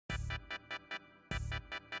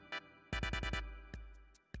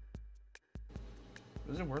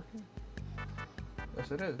Is it working?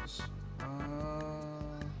 Yes, it is.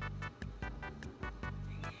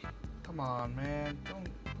 Come on, man. Don't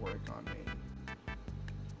work on me.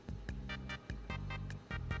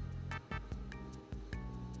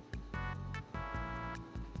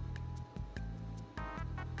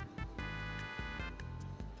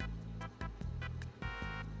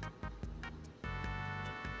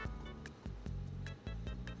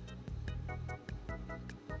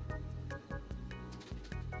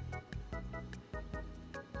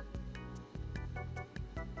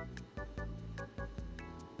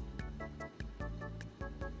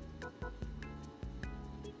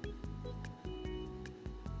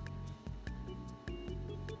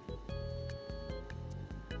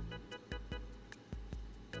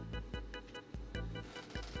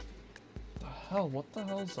 Hell, what the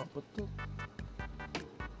hell's up with the...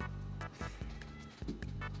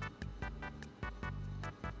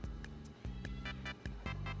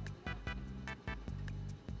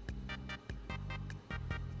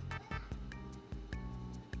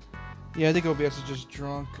 Yeah, I think OBS is just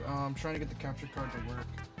drunk. I'm trying to get the capture card to work.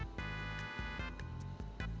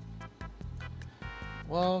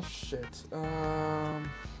 Well, shit. Well,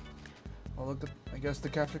 look, I guess the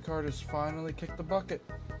capture card has finally kicked the bucket.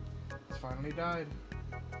 It's finally died.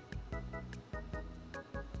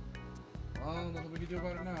 Well, nothing we can do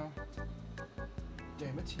about it now.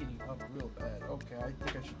 Damn, it's heating up real bad. Okay, I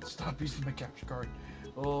think I should stop using my capture card.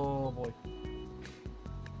 Oh boy.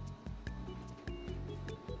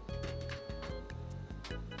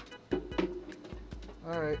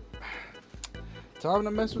 Alright. Time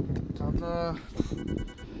to mess with... Time to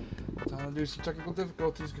do some technical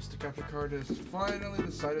difficulties because the capture card has finally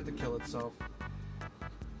decided to kill itself.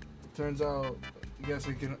 Turns out, I guess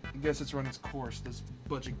it's run its course, this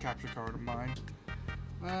budget capture card of mine.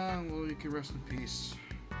 Well, you can rest in peace.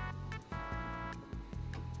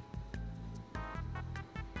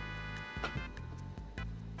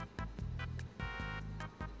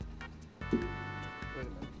 Wait a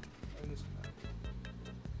minute. I just...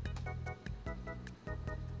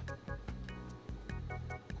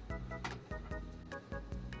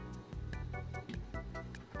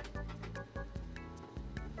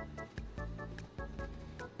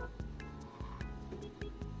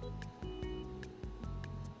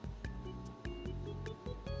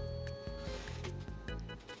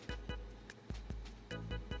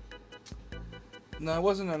 No, it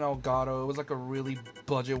wasn't an Elgato. It was like a really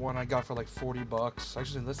budget one I got for like 40 bucks.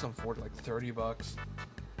 Actually, this one for like 30 bucks.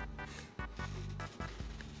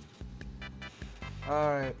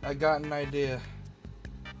 Alright, I got an idea.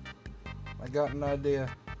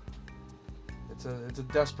 It's a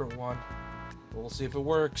desperate one. We'll see if it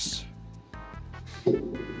works.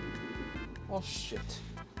 Oh shit.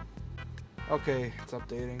 Okay, it's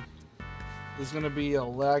updating. This is gonna be a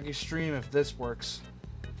laggy stream if this works.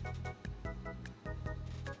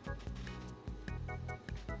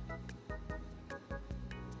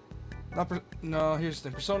 No, here's the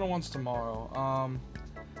thing. Persona 1's tomorrow.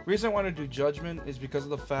 Reason I want to do Judgment is because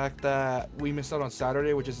of the fact that we missed out on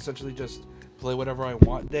Saturday, which is essentially just play whatever I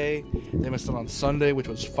want day. They missed out on Sunday, which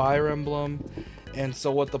was Fire Emblem. And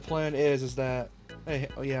so what the plan is that... Hey,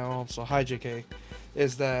 oh yeah, also, hi JK.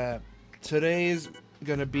 Is that today's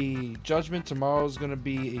gonna be Judgment, tomorrow's gonna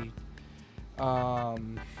be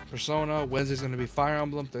Persona, Wednesday's gonna be Fire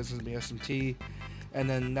Emblem, Thursday's gonna be SMT. And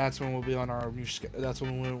then that's when we'll be on our new that's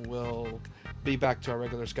when we'll be back to our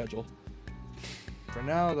regular schedule. For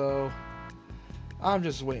now, though, I'm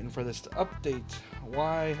just waiting for this to update.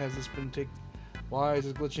 Why is this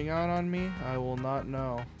glitching out on me? I will not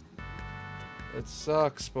know. It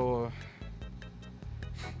sucks, but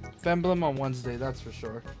Femblem on Wednesday, that's for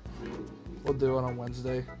sure. We'll do it on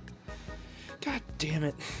Wednesday. God damn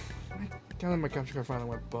it! My capture card finally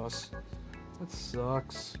went bust. That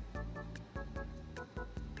sucks.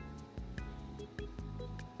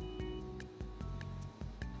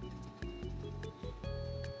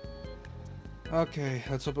 Okay,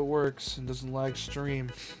 let's hope it works and doesn't lag stream.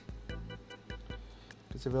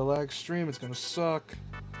 Because if it lags stream, it's gonna suck.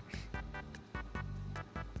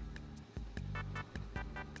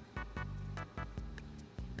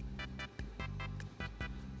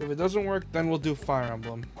 If it doesn't work, then we'll do Fire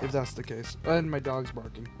Emblem, if that's the case. And my dog's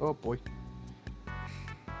barking. Oh boy.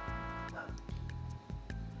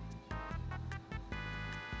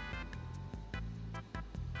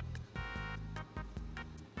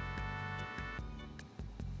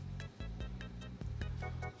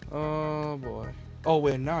 Oh boy. Oh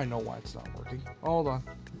wait, now I know why it's not working. Hold on.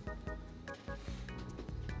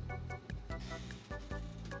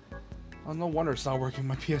 Oh, no wonder it's not working.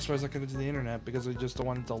 My PS4 is not connected to the internet because I just don't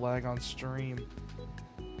want it to lag on stream.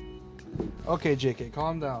 Okay, JK,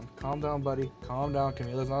 calm down. Calm down, buddy. Calm down.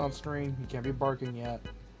 Camila's not on screen. You can't be barking yet.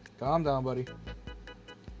 Calm down, buddy.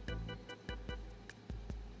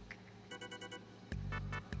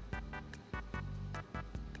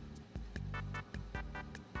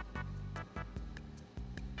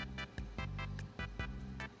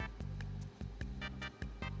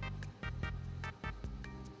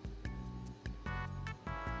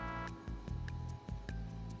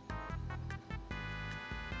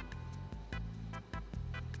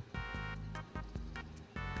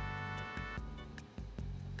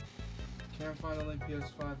 Can't find the link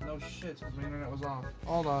PS5. No shit, because my internet was off.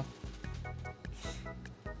 Hold on.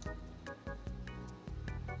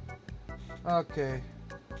 Okay.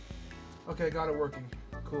 Okay, got it working.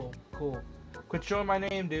 Cool, cool. Quit showing my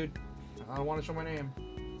name, dude. I don't want to show my name.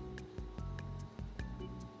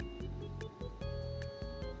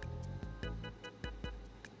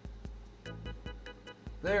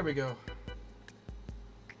 There we go.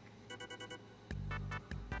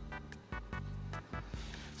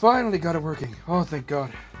 Finally got it working. Oh, thank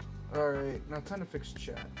God. Alright, now time to fix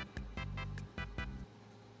chat.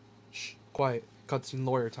 Shh, quiet. Cutscene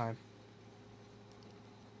lawyer time.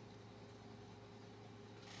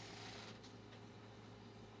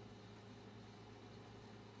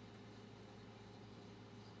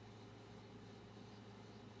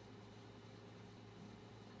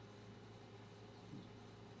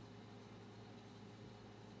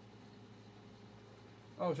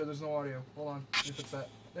 Oh shit, there's no audio. Hold on. Let me fix that.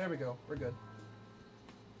 There we go. We're good.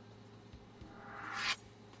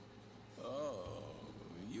 Oh,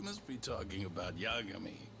 you must be talking about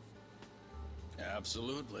Yagami.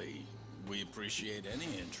 Absolutely. We appreciate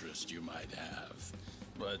any interest you might have.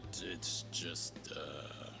 But it's just,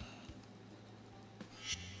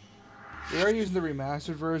 We are using the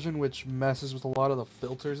remastered version, which messes with a lot of the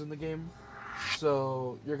filters in the game.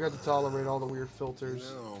 So, you're going to tolerate all the weird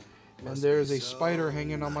filters. And there's a spider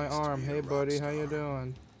hanging on my arm. Hey, buddy, how you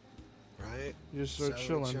doing? Right? Just sort of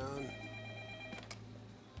chilling.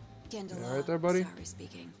 Gendala, You right there, buddy? Sari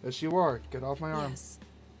speaking. Yes, you are. Get off my arm. Yes.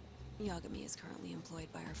 Yagami is currently employed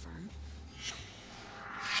by our firm.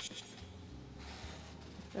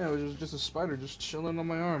 Yeah, it was just a spider just chilling on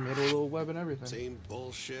my arm. Made a little web and everything. Same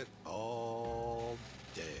bullshit all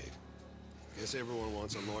day. Guess everyone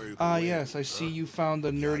wants a lawyer who can win, Yes, I see you found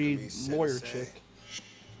the nerdy Yagami lawyer sensei. chick.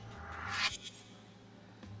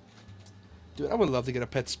 Dude, I would love to get a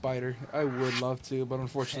pet spider. I would love to, but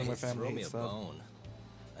unfortunately my family throw me hates a that. bone.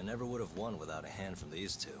 I never would have won without a hand from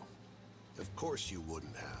these two. Of course you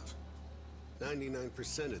wouldn't have.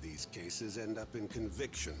 99% of these cases end up in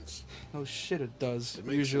convictions. Oh shit, it does. It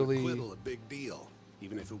makes Usually. an acquittal a big deal,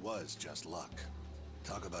 even if it was just luck.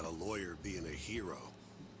 Talk about a lawyer being a hero.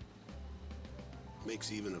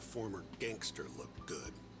 Makes even a former gangster look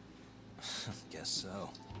good. Guess so.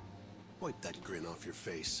 Wipe that grin off your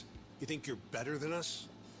face. You think you're better than us?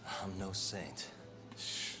 I'm no saint.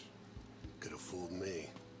 Could have fooled me.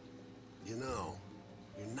 You know,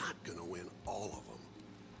 you're not gonna win all of them.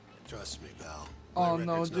 Trust me, pal. Oh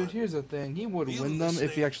no, dude, here's the thing. He would You win them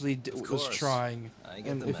if he listening? actually was course. trying. I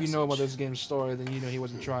get And the if you know about message. this game's story, then you know he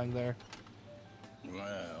wasn't trying there.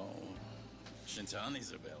 well,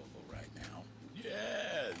 Shintani's available right now.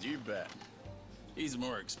 Yeah, you bet. He's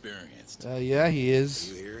more experienced. Yeah, he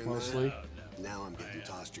is. You hearing Mostly. that? Now I'm getting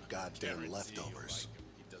tossed your goddamn leftovers.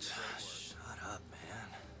 Shut up,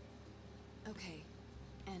 man. Okay.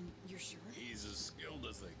 And you're sure? He's as skilled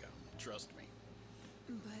as they come, trust me.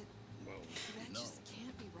 But Well, that no, just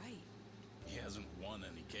can't be right. he hasn't won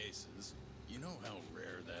any cases. You know how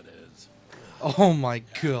rare that is. Oh my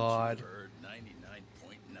Haven't you god. heard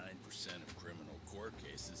 99.9% of criminal court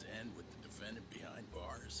cases end with the defendant behind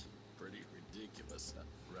bars? Pretty ridiculous,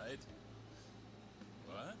 right?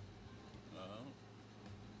 What? Oh,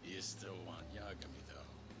 you still want Yagami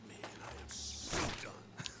though? Man, I am so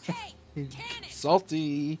done. Hey! Cannon!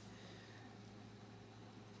 Salty.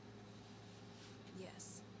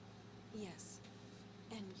 Yes. Yes.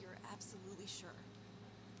 And you're absolutely sure.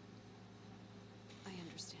 I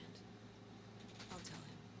understand. I'll tell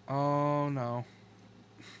him. Oh no.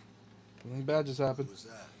 Something bad just Who happened. was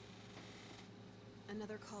that?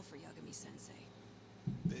 Another call for Yagami-sensei.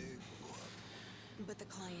 Big whoop. But the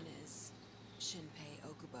client is Shinpei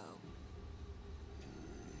Okubo.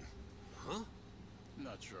 Huh?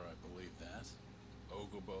 Not sure I believe that.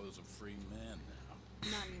 Okubo's a free man now.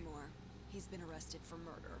 Not anymore. He's been arrested for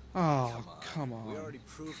murder. Oh, come We on. already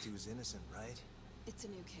proved he was innocent, right? It's a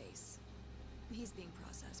new case. He's being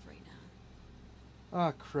processed right now. Ah,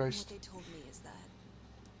 What Christ. they told me is that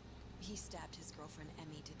he stabbed his girlfriend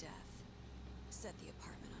Emmy to death, set the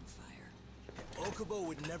apartment on fire. Okubo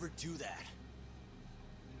would never do that.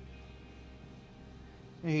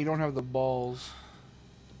 Hey, you don't have the balls.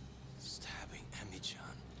 Stabbing Emi-chan.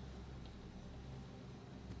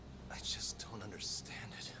 I just don't understand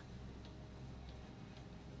it.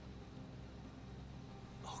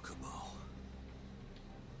 Okubo.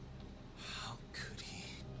 How could he?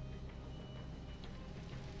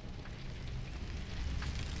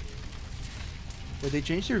 Did they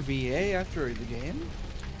change their VA after the game?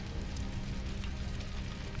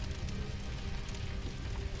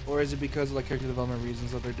 Or is it because of like character development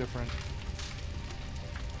reasons that they're different?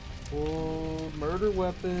 Oh, murder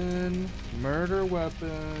weapon. Murder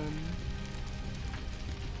weapon.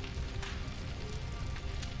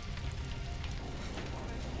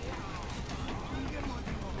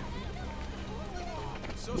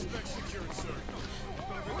 Suspect secured, sir.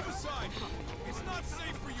 Move aside. It's not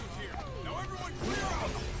safe for you here. Now everyone clear out.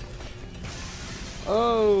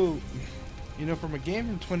 Oh, you know, from a game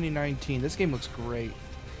from 2019, this game looks great.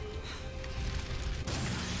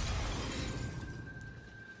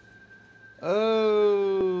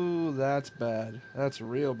 Oh, that's bad. That's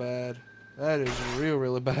real bad. That is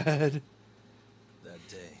really bad. That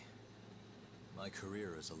day, my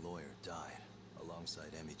career as a lawyer died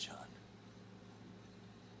alongside Emi-chan.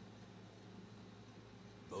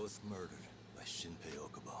 Both murdered by Shinpei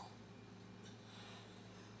Okubo.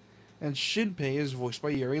 And Shinpei is voiced by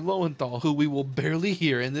Yuri Lowenthal, who we will barely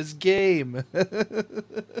hear in this game.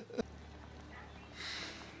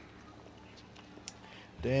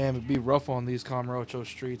 Damn, it'd be rough on these Kamurocho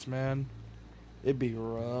streets, man. It'd be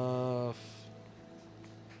rough.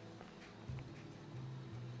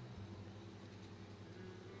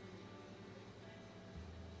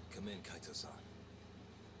 Come in, Kaito-san.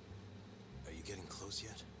 Are you getting close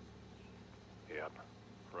yet? Yep,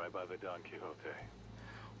 right by the Don Quixote.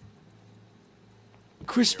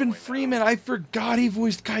 Crispin Freeman, I forgot he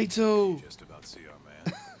voiced Kaito. Just about see our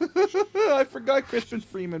man. I forgot Crispin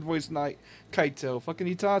Freeman voiced Kaito. Fucking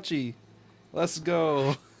Itachi. Let's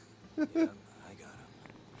go. Yeah, I got him.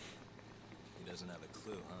 He doesn't have a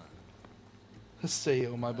clue, huh?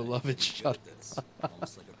 Seiyo, my beloved, He's shut good at this.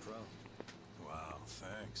 Almost like a pro. Wow,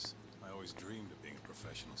 thanks. I always dreamed of being a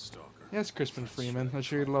professional stalker. Yes, Crispin Freeman. I'm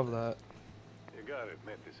sure you'd love that. You gotta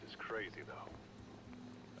admit this is crazy, though.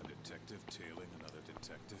 A detective tailing another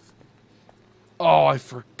detective. Oh, I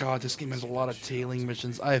forgot. This game has a lot of tailing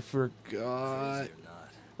missions. I forgot. Crazy or not,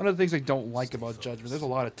 One of the things I don't like about Judgment, there's a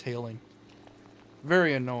lot of tailing.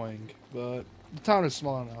 Very annoying, but the town is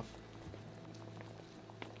small enough.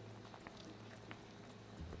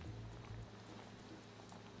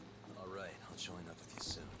 all right, I'll join up with you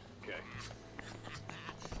soon. Okay.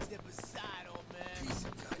 Step aside, old man. Piece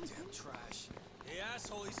of goddamn trash. Hey,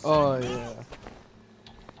 asshole, he's Oh, yeah.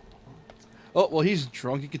 Oh, well, he's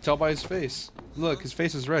drunk. You can tell by his face. Look, his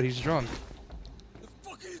face is red. He's drunk. The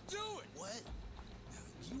fuck are you doing? What?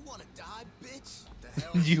 You wanna die, bitch? The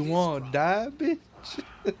hell is You this wanna from? die, bitch?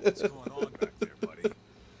 What's going on back there, buddy?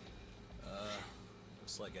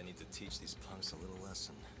 Looks like I need to teach these punks a little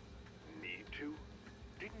lesson. Need to?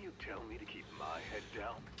 Didn't you tell me to keep my head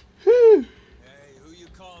down? Hey, who you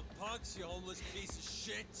calling punks, you homeless piece of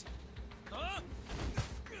shit? Huh?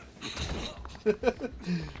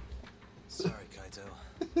 Sorry, Kaito.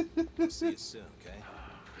 I'll see you soon, okay?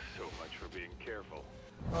 So much for being careful.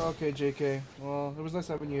 Okay, JK. Well, it was nice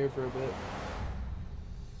having you here for a bit.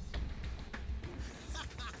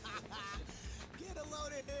 Get a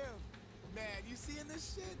load of him! Man, you seeing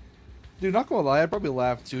this shit? Dude, not gonna lie, I'd probably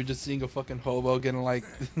laugh too, just seeing a fucking hobo getting like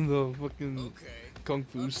the fucking Okay. kung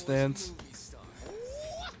fu stance. Movie star.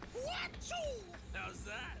 How's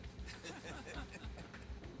that?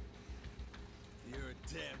 You're a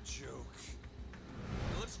damn joke.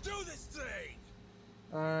 Let's do this thing!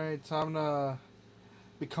 Alright, time to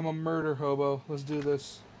become a murder hobo. Let's do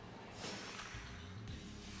this.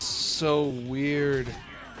 So weird.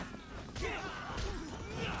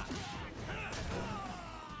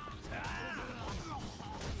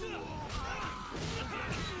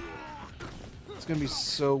 It's gonna be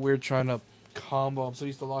so weird trying to combo. I'm so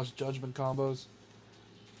used to Lost Judgment combos.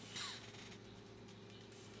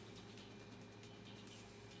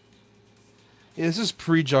 Yeah, this is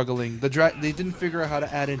pre-juggling. They didn't figure out how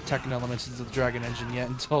to add in Tekken elements into the Dragon Engine yet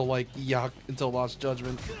until like until Lost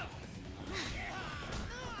Judgment.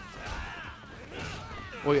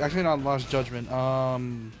 Wait, actually not Lost Judgment.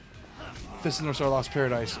 Fist of North Star Lost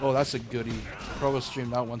Paradise. Oh, that's a goodie. Probably stream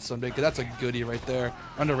that one someday, because that's a goodie right there.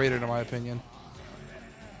 Underrated in my opinion.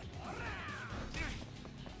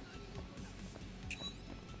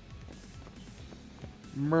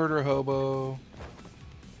 Murder hobo.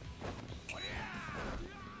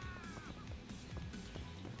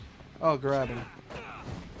 Oh, grab him.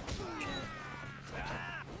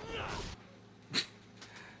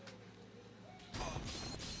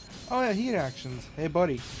 Oh yeah, heat actions. Hey,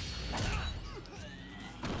 buddy.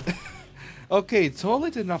 Okay,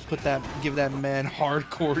 totally did not give that man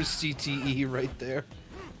hardcore CTE right there.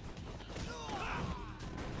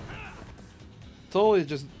 Totally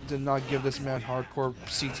just did not give this man hardcore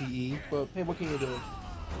CTE, but hey, what can you do?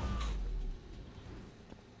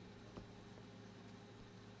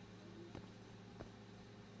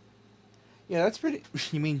 Yeah, that's pretty...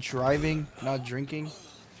 You mean driving, not drinking?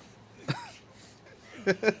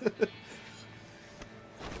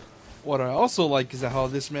 What I also like is how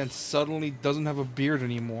this man suddenly doesn't have a beard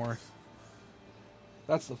anymore.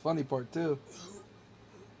 That's the funny part, too.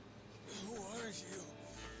 Who are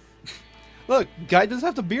you? Look, guy doesn't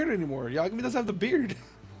have the beard anymore. Yagami doesn't have the beard.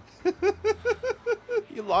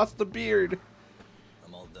 He lost the beard.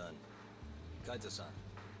 I'm all done. Kaito-san,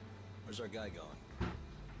 where's our guy going?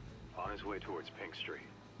 On his way towards Pink Street.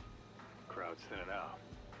 Crowd's thinning out.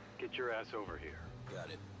 Get your ass over here. Got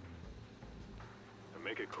it. And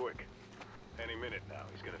make it quick. Any minute now,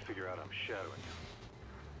 he's gonna figure out I'm shadowing him.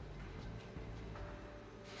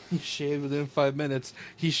 He shaved within 5 minutes.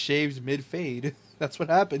 He shaved mid-fade. That's what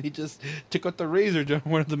happened. He just took out the razor during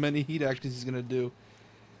one of the many heat actions he's gonna do.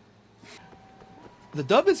 The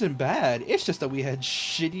dub isn't bad. It's just that we had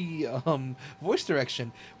shitty voice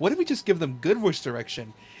direction. What if we just give them good voice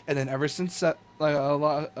direction? And then ever since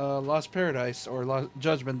Lost Paradise or Lost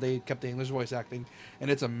Judgment, they kept the English voice acting,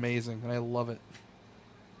 and it's amazing, and I love it.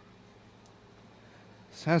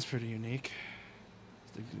 Sounds pretty unique.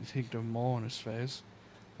 Take the mole on his face.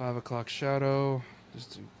 5 o'clock shadow.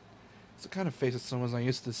 It's the kind of face that someone's not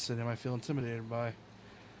used to seeing. I feel intimidated by.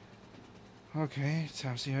 Okay,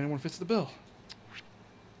 time to see if anyone fits the bill.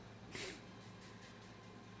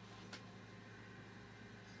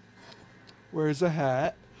 Where's the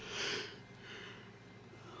hat?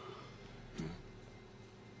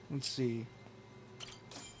 Let's see.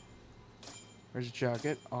 Where's your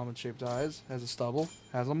jacket? Almond-shaped eyes. Has a stubble.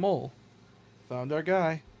 Has a mole. Found our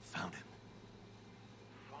guy. Found him.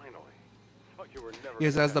 Finally. Thought you were never He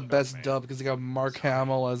has the gonna catch best up, man. dub because he got Mark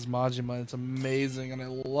Hamill as Majima. It's amazing and I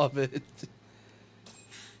love it.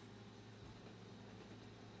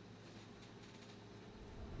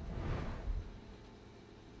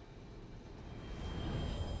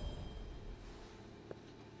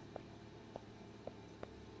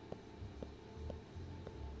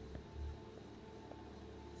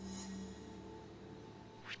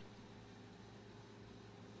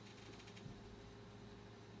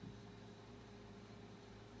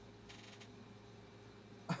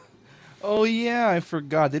 Oh yeah, I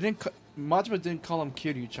forgot. They didn't. Majima didn't call him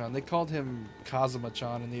Kiryu-chan. They called him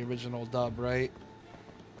Kazuma-chan in the original dub, right?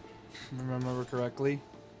 If I remember correctly.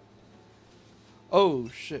 Oh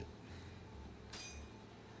shit.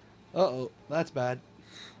 Uh-oh, that's bad.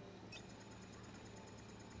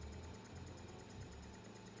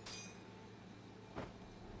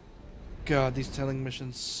 God, these telling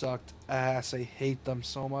missions sucked ass. I hate them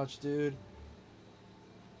so much, dude.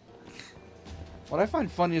 What I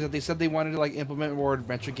find funny is that they said they wanted to like implement more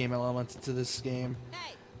adventure game elements into this game,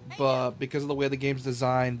 but because of the way the game's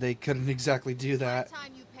designed, they couldn't exactly do that.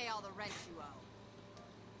 Time you pay all the rent you owe.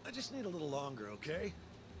 I just need a little longer, okay?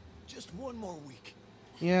 Just one more week.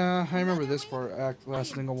 Yeah, I remember this part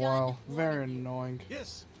lasting a while. Very annoying.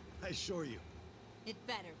 Yes, I assure you. It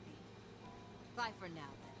better be. Bye for now,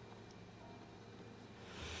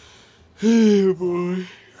 then. Hey, boy.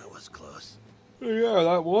 That was close. Yeah,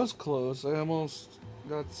 that was close. I almost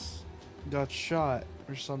got shot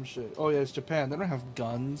or some shit. Oh yeah, it's Japan. They don't have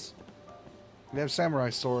guns. They have samurai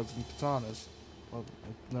swords and katanas. Well,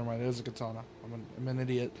 never mind. It is a katana. I'm an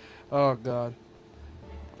idiot. Oh god.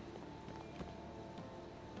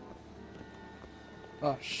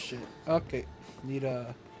 Oh shit. Okay. Need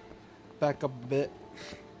a back up a bit.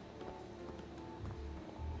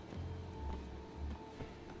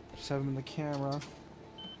 Just have him in the camera.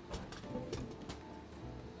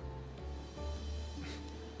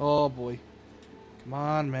 Oh boy. Come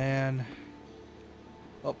on, man.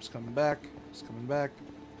 Oh, it's coming back. It's coming back.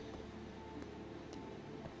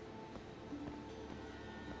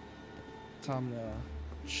 Time to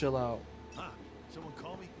chill out. Huh? Someone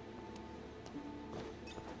call me?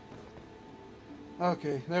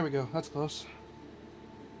 Okay, there we go. That's close.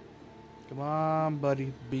 Come on,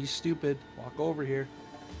 buddy. Be stupid. Walk over here.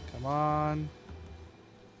 Come on.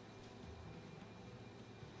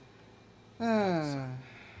 Ah.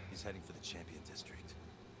 He's heading for the Champion District.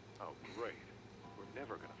 Oh, great. We're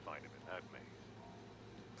never gonna find him in that maze.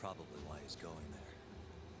 Probably why he's going there.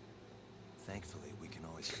 Thankfully, we can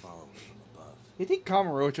always follow him from above. You think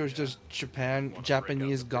Kamurocho is just Wanna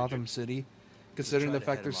Japanese break out the Gotham City? Considering try the to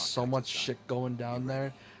head fact him there's off, so much Kaito-san. shit going down You there.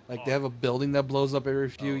 ready? Like, they have a building that blows up every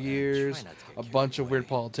few Oh, and try years, not to get a carried bunch of weird away.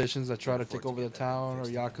 politicians that try to Can't take afford over to the get that thing town, or fixed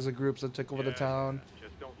again. Yakuza groups that take over the town.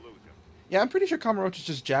 Just don't lose him. Yeah, I'm pretty sure Kamurocho is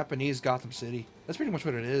just Japanese Gotham City. That's pretty much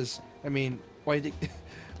what it is. I mean, why do you think,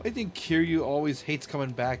 why do you think Kiryu always hates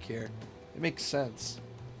coming back here? It makes sense.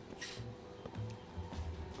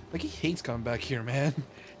 Like, he hates coming back here, man.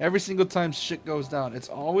 Every single time shit goes down, it's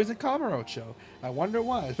always in Kamurocho. I wonder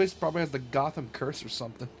why. This place probably has the Gotham curse or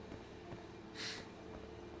something.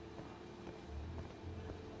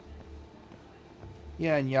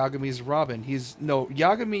 Yeah, and Yagami's Robin.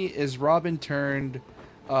 Yagami is Robin turned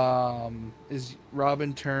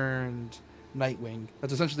Nightwing.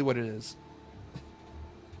 That's essentially what it is.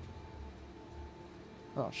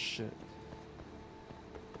 Oh shit.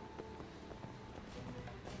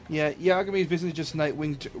 Yeah, Yagami is basically just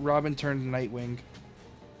Robin turned Nightwing.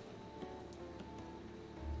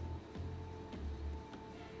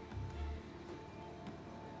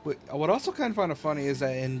 What also kind of find funny is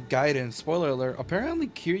that in Gaiden, spoiler alert, apparently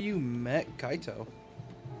Kiryu met Kaito,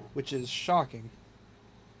 which is shocking.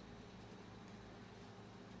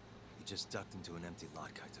 He just ducked into an empty lot,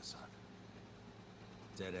 Kaito-san.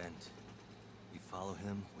 Dead end. We follow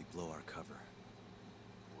him, we blow our cover.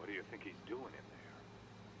 What do you think he's doing in there?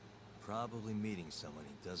 Probably meeting someone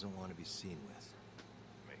he doesn't want to be seen with.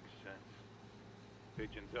 Makes sense.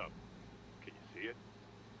 Pigeon's up. Can you see it?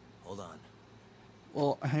 Hold on.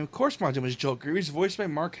 Well, of course Majima was Joker. He's voiced by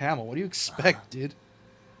Mark Hamill. What do you expect, dude?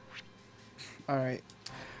 Alright.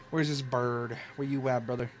 Where's this bird? Where you at,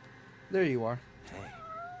 brother? There you are. Hey,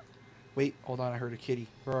 Wait, hold on. I heard a kitty.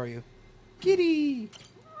 Where are you? Kitty!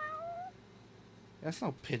 That's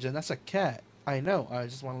no pigeon. That's a cat. I know. I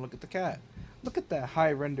just want to look at the cat. Look at that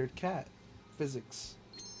high-rendered cat. Physics.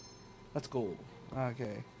 Let's go.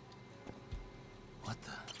 Okay. what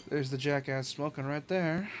the? There's the jackass smoking right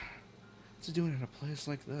there. What's he doing in a place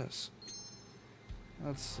like this?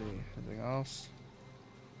 Let's see. Anything else?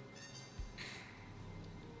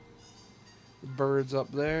 The bird's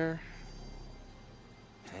up there.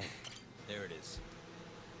 Hey, there it is.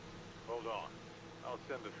 Hold on. I'll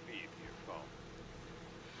send the feed to your phone.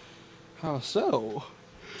 How so?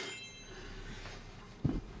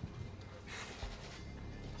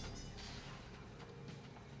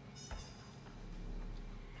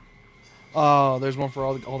 Oh, there's one for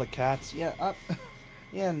all the cats. Yeah,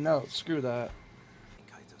 yeah, no, screw that.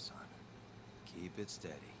 Kaito-san, keep it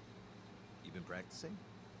steady. You been practicing?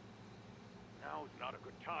 Now's not a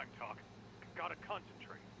good time, Talk. Gotta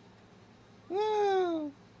concentrate.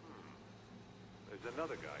 Well, There's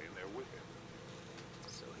another guy in there with him.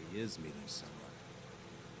 So he is meeting someone.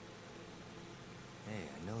 Hey,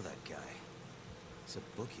 I know that guy. He's a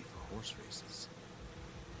bookie for horse races.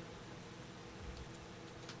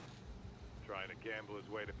 Trying to gamble his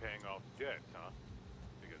way to paying off debts, huh?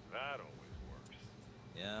 Because that always works.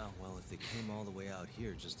 Yeah, well, if they came all the way out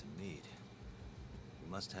here just to meet,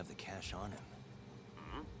 we must have the cash on him.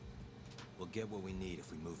 Hmm? We'll get what we need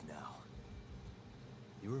if we move now.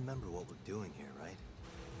 You remember what we're doing here, right?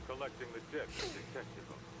 Collecting the debts of detective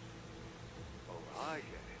owners. Oh, I get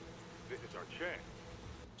it. This is our chance.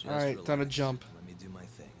 Just Alright, time to relax. jump. Let me do my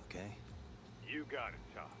thing, okay? You got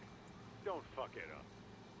it, Talk. Don't fuck it up.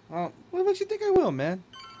 well, what makes you think I will, man?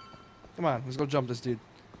 Come on, let's go jump this dude.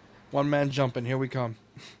 One man jumping, here we come.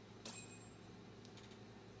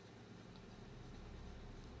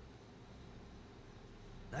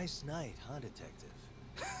 Nice night, huh, detective?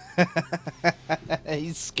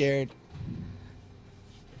 He's scared.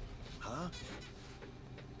 Huh?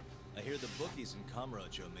 I hear the bookies in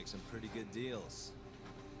Kamurocho make some pretty good deals.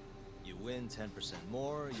 You win 10%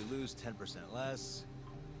 more, you lose 10% less.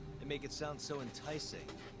 They make it sound so enticing.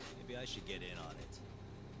 Maybe I should get in on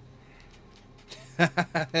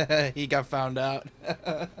it. He got found out.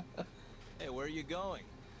 Hey, where are you going?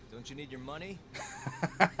 Don't you need your money?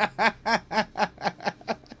 What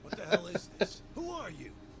the hell is this? Who are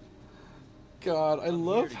you? God, I I'm here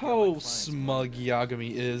love to get my how clients smug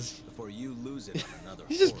Yagami is. Before you lose it on another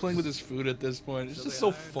He's just horse. playing with his food at this point. It's So just they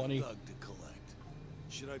so hired a funny. thug to collect.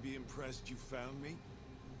 Should I be impressed you found me?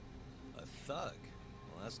 A thug?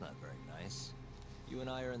 Well, that's not very nice. You and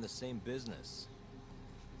I are in the same business.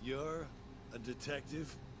 You're a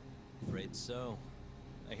detective? Afraid so.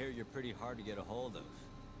 I hear you're pretty hard to get a hold of.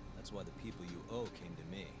 That's why the people you owe came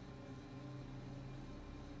to me.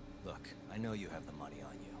 Look, I know you have the money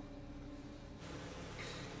on you.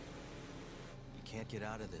 You can't get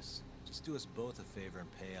out of this. Just do us both a favor and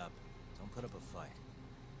pay up. Don't put up a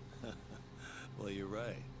fight. Well, you're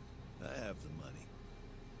right. I have the money.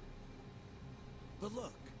 But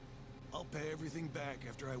look, I'll pay everything back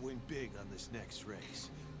after I win big on this next race.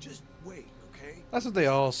 Just wait, okay? That's what they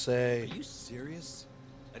all Are say. you serious?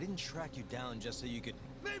 I didn't track you down just so you could...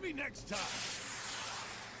 Maybe next time.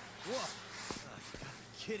 Whoa! Oh, you gotta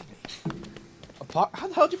be kidding me. How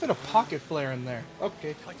the hell did you fit a pocket flare in there?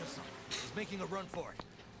 Okay. Kaito-san is making a run for it.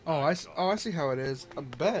 Oh, I see how it is. I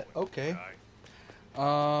bet. Okay.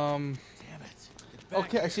 Damn it. Get back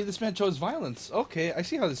Okay, I here. see this man chose violence. Okay, I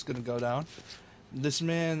see how this is gonna go down. This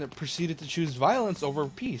man proceeded to choose violence over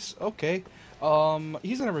peace. Okay.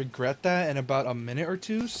 He's gonna regret that in about a minute or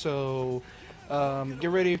two, so get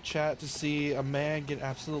ready to chat to see a man get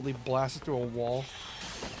absolutely blasted through a wall.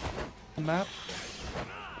 Map.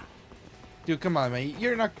 Dude, come on, man.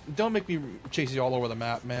 You're not. Don't make me chase you all over the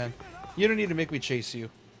map, man. You don't need to make me chase you.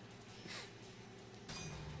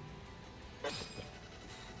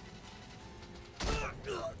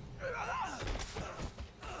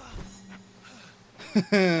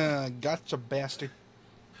 Gotcha, bastard.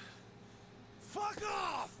 Fuck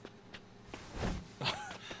off!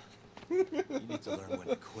 You need to learn when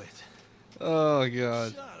to quit. Oh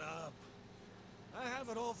god. Shut up. I have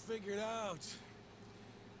it all figured out.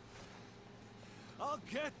 I'll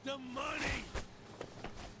get the money.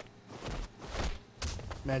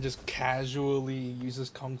 Man just casually uses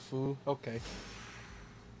kung fu. Okay.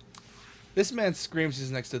 This man screams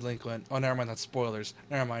he's next delinquent. Oh, never mind. That's spoilers.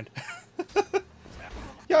 Never mind.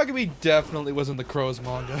 Yagami definitely wasn't the Crow's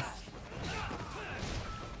manga.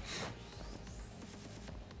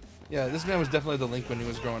 Yeah, this man was definitely a delinquent when he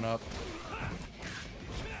was growing up.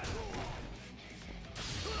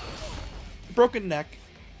 Broken neck.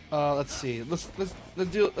 Let's see. Let's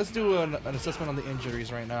do an assessment on the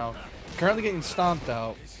injuries right now. Currently getting stomped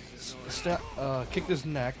out. Kicked his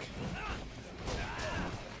neck.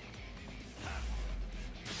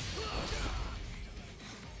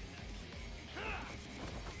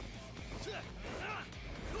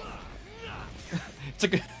 It's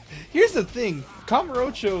like here's the thing.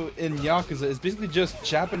 Kamurocho in Yakuza is basically just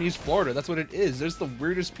Japanese Florida. That's what it is. There's the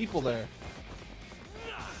weirdest people there.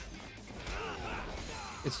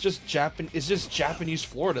 It's just Japanese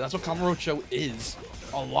Florida. That's what Kamurocho is.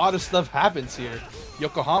 A lot of stuff happens here.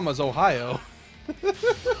 Yokohama's Ohio.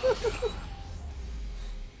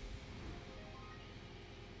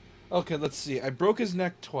 Okay, let's see. I broke his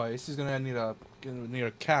neck twice. He's gonna need a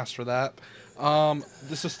cast for that.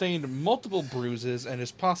 This sustained multiple bruises and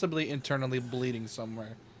is possibly internally bleeding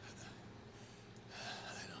somewhere.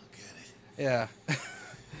 I don't get it. Yeah.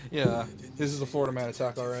 Yeah. This is a Florida man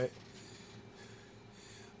attack, alright.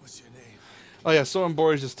 What's your name? Oh yeah, so in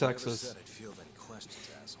Borges, Never Texas. said I'd field any questions,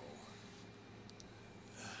 asshole.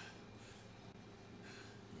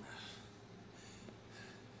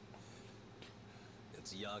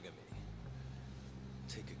 It's Yagami.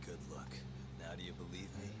 Take a good look. Now do you believe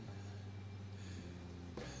me?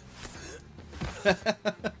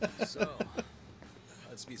 So,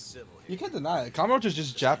 let's be civil here. You can't deny it. Kamurocho's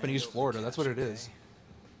just Japanese Florida. That's what it is.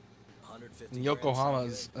 150 And grand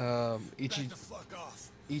Yokohama's sound Back the fuck off.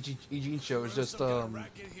 Ijincho is just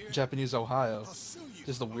Japanese Ohio. I'll sue you.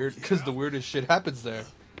 Just the weird, because the weirdest shit happens there.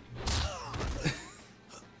 You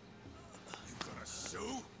gonna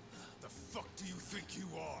sue? The fuck do you think you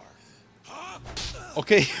are? Huh?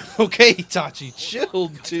 Okay, okay, Itachi, chill,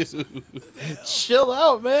 dude. Chill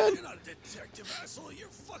out, man. You're not a detective, asshole. You're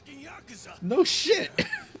fucking Yakuza. No shit.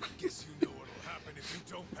 Guess you know what'll happen if you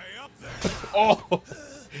don't pay up then. Oh,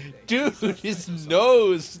 dude, his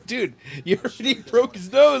nose. Dude, you already broke his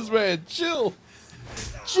nose, man. Chill.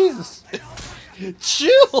 Jesus.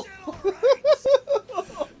 Chill.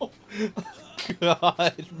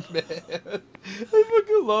 God, man. I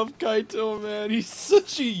fucking love Kaito, man. He's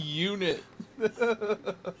such a unit. Listen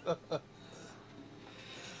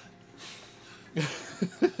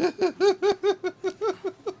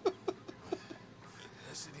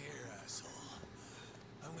here, asshole.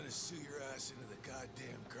 I'm gonna sue your ass into the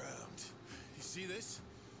goddamn ground. You see this?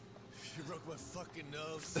 You broke my fucking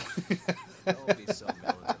nose. Don't be so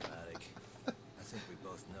melodramatic. I think we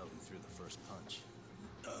both know who threw the first punch.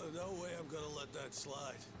 No way I'm gonna let that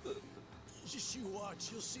slide. Just you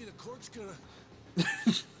watch. You'll see the court's gonna...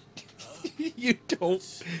 You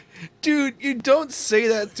don't, dude. You don't say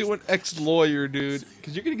that to an ex-lawyer, dude,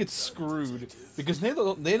 because you're gonna get screwed. Because they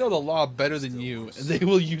know the law better than you, and they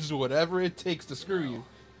will use whatever it takes to screw you.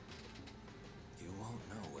 You won't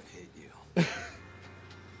know what hit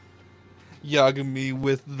you. Yagami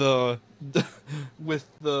with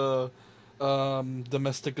the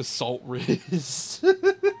domestic assault riz.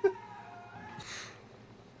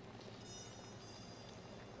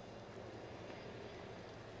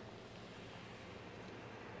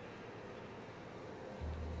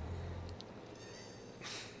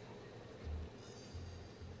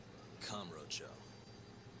 Kamurocho.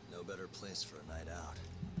 No better place for a night out.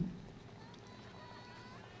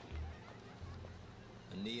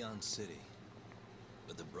 A neon city.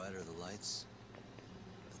 But the brighter the lights,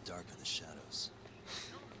 the darker the shadows.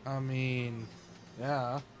 I mean,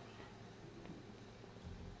 yeah.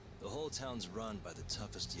 The whole town's run by the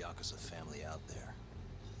toughest Yakuza family out there.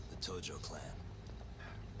 The Tojo clan.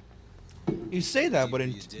 You say that, but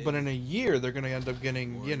Deeper you in a dig, year they're gonna end up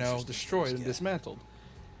getting, more you know, interesting destroyed things and get. dismantled.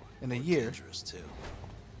 In a More year. dangerous too.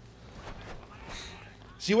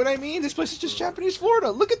 See what I mean? This place is just Japanese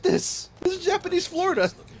Florida. Look at this. This is Japanese Florida.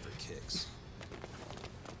 Looking for kicks.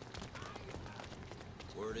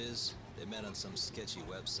 Word is, they met on some sketchy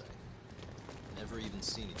website. Never even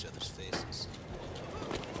seen each other's faces.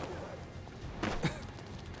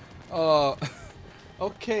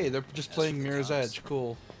 Okay, they're just As playing for the Mirror's cops, Edge.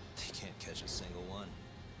 Cool. They can't catch a single one.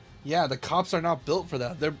 Yeah, the cops are not built for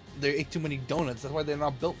that. They ate too many donuts. That's why they're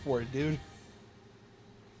not built for it, dude.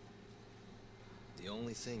 The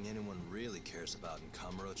only thing anyone really cares about in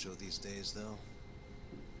Kamurocho these days, though,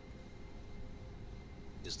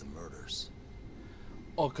 is the murders.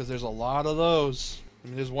 Oh, because there's a lot of those. I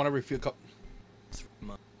mean, there's one every few couple. 3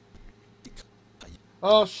 months.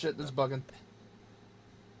 Oh shit, this is bugging.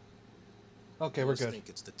 Okay, we're Most good. think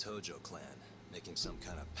it's the Tojo clan making some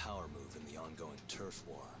kind of power move in the ongoing turf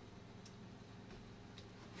war.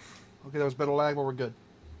 Okay, that was better lag, but we're good.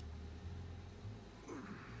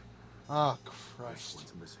 Ah, Christ.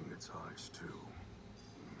 One's missing its eyes, too.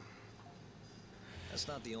 That's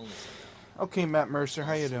not the only thing, though. Okay, Matt Mercer,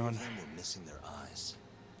 how All you 3 of doing? them were missing their eyes.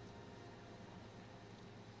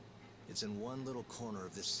 It's in one little corner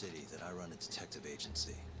of this city that I run a detective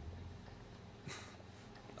agency.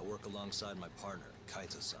 I work alongside my partner,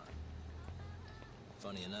 Kaito-san.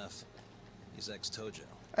 Funny enough, he's ex-Tojo.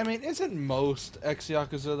 I mean, isn't most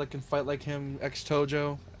ex-Yakuza that can fight like him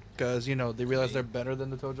ex-Tojo? Because, you know, they realize they're better than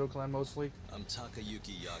the Tojo clan mostly. I'm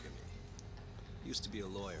Takayuki Yagami. Used to be a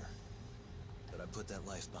lawyer, but I put that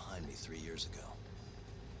life behind me 3 years ago.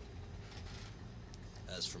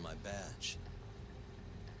 As for my badge,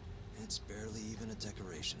 it's barely even a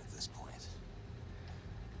decoration at this point.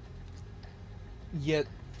 Yet,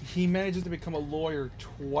 he manages to become a lawyer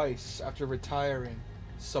twice after retiring.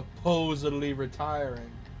 Supposedly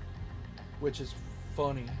retiring. Which is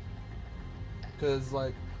funny. Because,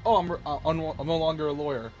 like, oh, I'm no longer a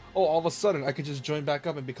lawyer. Oh, all of a sudden, I could just join back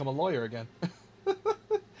up and become a lawyer again.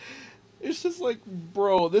 It's just like,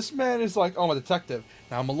 bro, this man is like, oh, I'm a detective.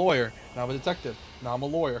 Now I'm a lawyer. Now I'm a detective. Now I'm a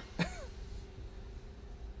lawyer.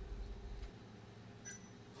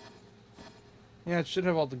 Yeah, it should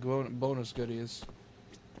have all the bonus goodies.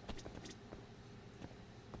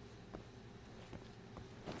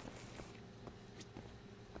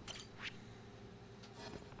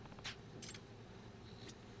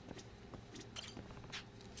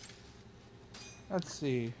 Let's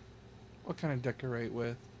see. What can I decorate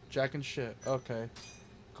with? Jack and shit. Okay.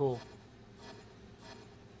 Cool.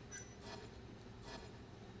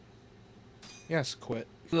 Yes, quit.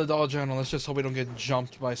 The Dollar General, let's just hope we don't get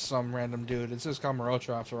jumped by some random dude. It's just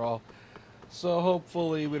Kamurocho after all. So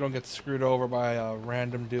hopefully we don't get screwed over by a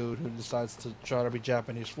random dude who decides to try to be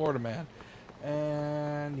Japanese Florida man.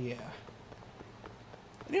 And yeah.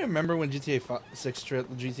 I didn't remember when GTA 6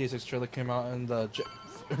 trailer came out and the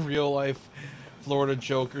real life Florida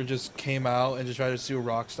Joker just came out and just tried to sue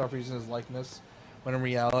Rockstar for using his likeness. When in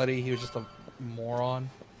reality he was just a moron.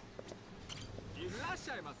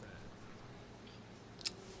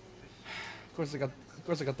 Of course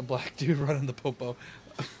I got the black dude running the popo.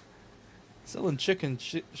 Selling chicken,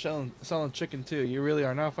 selling chicken too. You really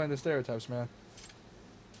are not finding the stereotypes, man.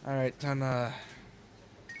 All right, time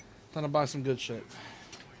to buy some good shit.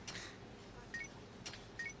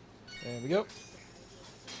 There we go.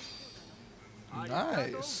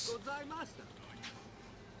 Nice.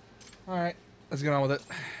 All right, let's get on with it.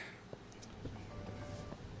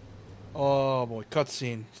 Oh boy,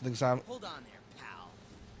 cutscene. Hold on there, pal.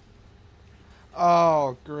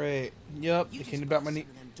 Oh great. Yep, You they just came about my busted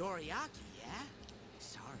knee. them Doriaki, yeah?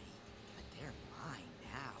 Sorry, but they're mine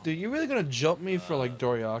now. Dude, you really gonna jump me for like Are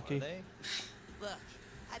Doriaki? they? Look,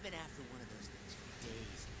 I've been after one of those things for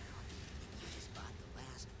days now. You just bought the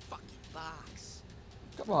last fucking box.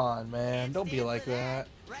 Come on, man. Can't Don't be stand like for that.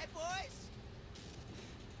 Right, boys?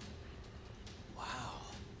 Wow.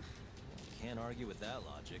 Can't argue with that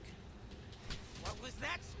logic. What was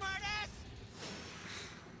that, smartass?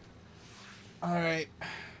 Alright.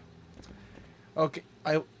 Okay,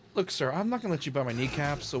 look, sir, I'm not gonna let you buy my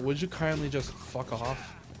kneecaps, so would you kindly just fuck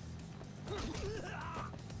off?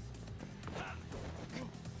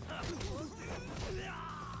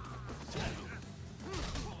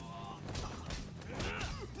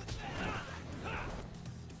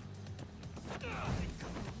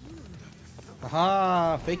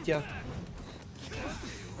 Aha, faked ya.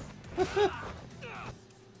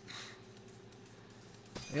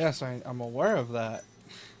 Yes, I'm aware of that.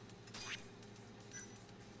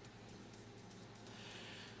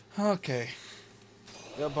 Okay.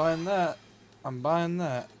 You're buying that. I'm buying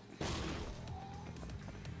that.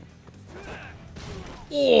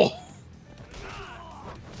 Oh!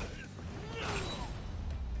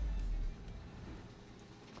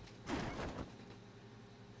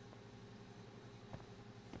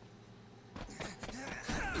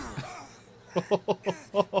 Damn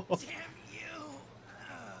you!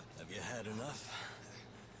 Have you had enough?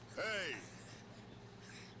 Hey!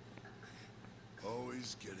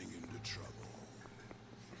 Always getting into trouble.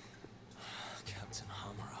 Captain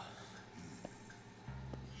Hamura.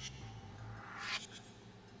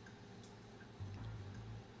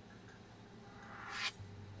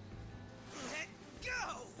 Let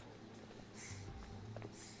go!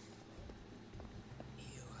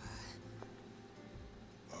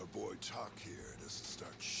 Our boy Talk here doesn't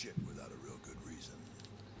start shit without a real good reason.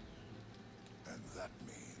 And that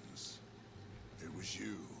means it was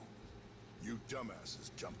you. You dumbasses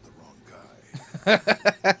jumped the wrong guy.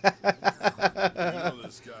 You know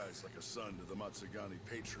this guy's like a son to the Matsugani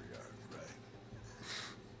patriarch, right?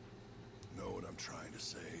 Know what I'm trying to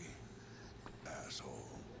say,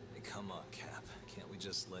 asshole? Hey, come on, Cap. Can't we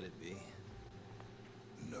just let it be?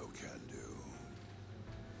 No can do.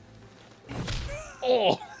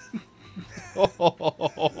 Oh!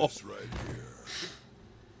 This right here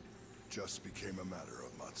just became a matter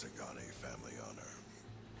of Matsugani family honor.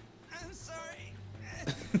 I'm sorry.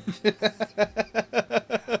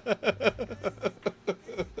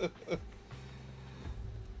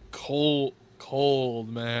 Cold,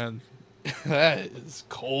 man. That is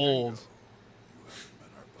cold. You haven't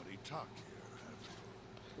met our buddy Talk here, have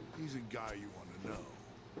you? He's a guy you want to know.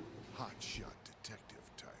 Hotshot detective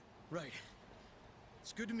type. Right.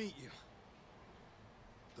 It's good to meet you.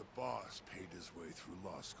 The boss paid his way through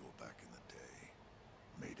law school back in the day.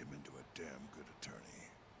 Made him into a damn good attorney.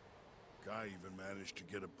 Guy even managed to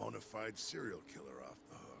get a bona fide serial killer off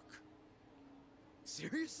the hook.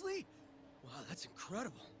 Seriously? Wow, that's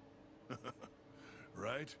incredible.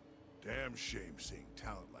 Right? Damn shame seeing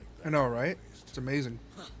talent like that. I know, right? waste. It's amazing.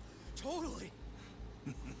 Totally.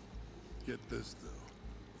 Get this, though.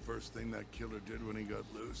 First thing that killer did when he got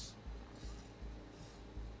loose?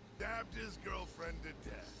 Stabbed his girlfriend to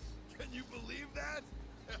death. Can you believe that?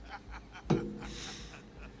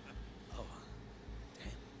 Oh,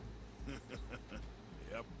 damn.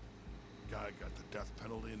 Yep. Guy got the death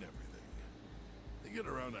penalty and everything. They get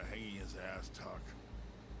around to hanging his ass, Talk.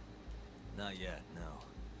 Not yet, no.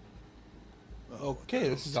 Oh, what Okay, the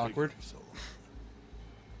this is hell's awkward. taking so long?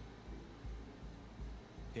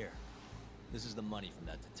 Here. This is the money from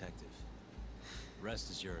that detective. The rest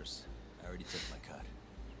is yours. I already took my cut.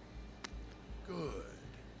 Good.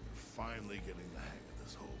 You're finally getting the hang of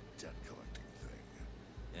this whole debt collecting thing.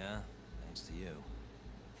 Yeah? Thanks to you.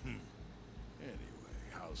 Anyway,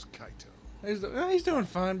 how's Kaito? He's doing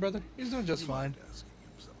fine, brother. He's doing just You fine. mind asking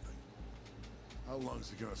him something? How long's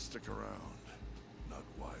he gonna stick around? Not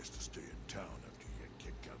wise to stay in town after you get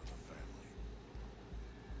kicked out of the family.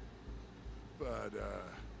 But,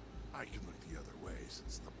 I can look the other way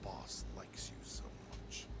since the boss likes you so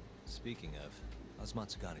much. Speaking of, how's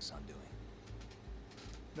Matsugani-san doing?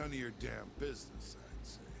 None of your damn business, I'd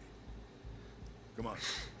say. Come on,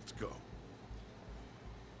 let's go.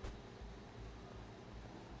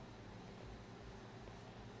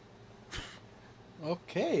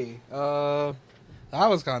 Okay. That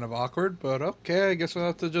was kind of awkward, but okay, I guess we'll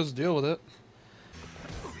have to just deal with it.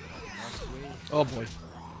 Oh boy.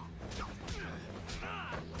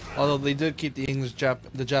 Although they did keep the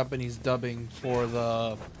the Japanese dubbing for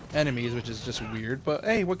the enemies, which is just weird, but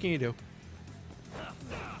hey, what can you do?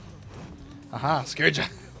 Aha, scared ya.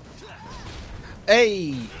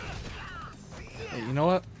 Hey! Hey, you know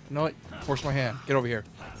what? You know what? Force my hand. Get over here.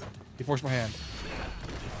 You forced my hand.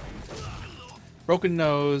 Broken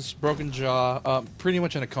nose, broken jaw, pretty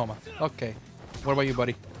much in a coma. Okay. What about you,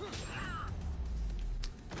 buddy?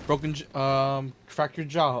 Broken, fractured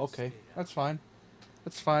jaw. Okay, that's fine.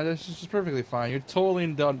 That's fine. That's just perfectly fine. You totally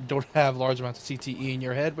don't have large amounts of CTE in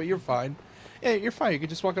your head, but you're fine. Yeah, you're fine. You can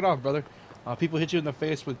just walk it off, brother. People hit you in the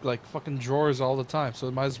face with, like, fucking drawers all the time, so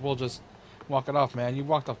might as well just walk it off, man. You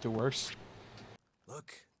walked off to worse.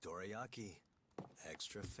 Look, dorayaki.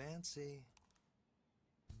 Extra fancy.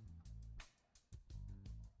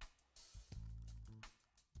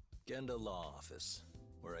 Genda Law Office,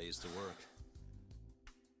 where I used to work.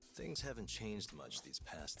 Things haven't changed much these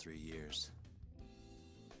past 3 years.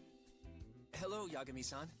 Hello,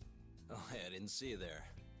 Yagami-san. Oh, hey, I didn't see you there.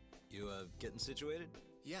 You, getting situated?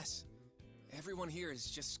 Yes. Everyone here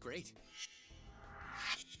is just great.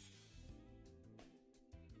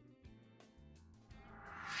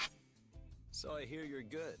 So I hear you're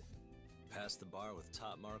good. Passed the bar with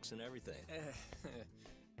top marks and everything.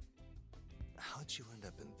 How'd you end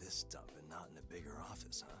up in this dump and not in a bigger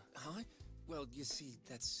office, huh? Huh? Well, you see,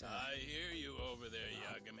 that's, I hear you over there,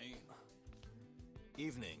 Yagami.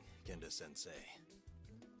 Evening, Genda-sensei.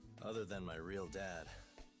 Other than my real dad,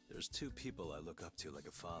 there's two people I look up to like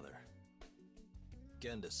a father.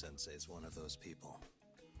 Genda-sensei's one of those people.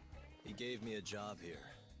 He gave me a job here,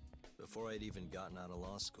 before I'd even gotten out of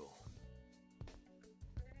law school.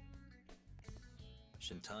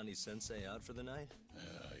 Shintani-sensei out for the night?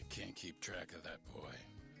 I can't keep track of that boy.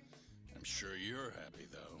 I'm sure you're happy,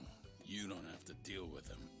 though. You don't have to deal with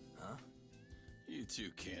him. Huh? You two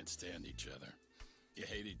can't stand each other. You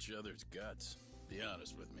hate each other's guts. Be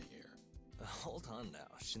honest with me here. Hold on now.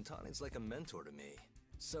 Shintani's like a mentor to me.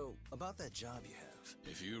 So, about that job you have.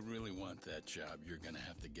 If you really want that job, you're gonna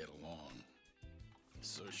have to get along.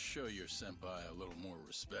 So show your senpai a little more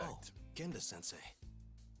respect. Oh, Genda-sensei.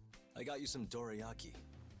 I got you some dorayaki.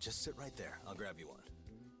 Just sit right there. I'll grab you one.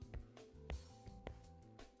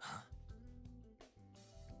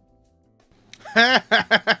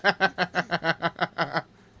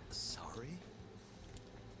 Sorry?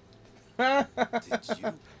 Did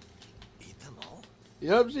you eat them all?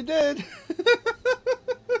 Yep, she did.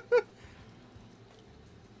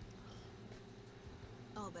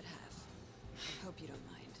 All but half. I hope you don't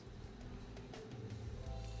mind.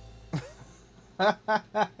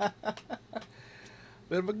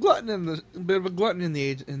 Bit of a glutton in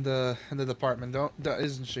the department,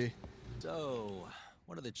 isn't she? So,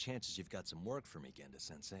 what are the chances you've got some work for me,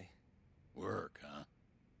 Genda-sensei? Work, huh?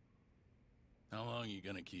 How long you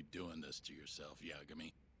gonna keep doing this to yourself,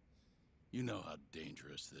 Yagami? You know how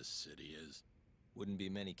dangerous this city is. Wouldn't be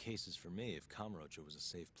many cases for me if Kamurocho was a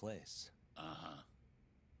safe place. Uh-huh.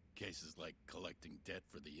 Cases like collecting debt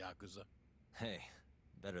for the Yakuza? Hey,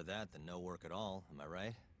 better that than no work at all, am I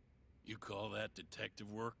right? You call that detective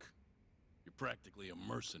work? You're practically a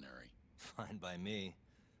mercenary. Fine by me.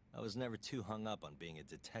 I was never too hung up on being a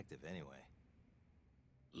detective anyway.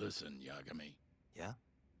 Listen, Yagami. Yeah?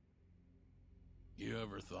 You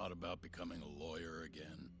ever thought about becoming a lawyer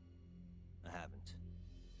again? I haven't.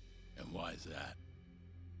 And why's that?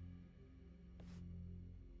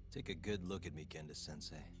 Take a good look at me,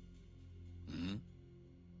 Genda-sensei. Hmm?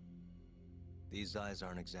 These eyes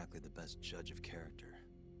aren't exactly the best judge of character.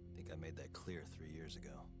 I think I made that clear 3 years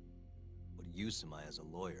ago. What use am I as a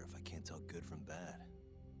lawyer if I can't tell good from bad?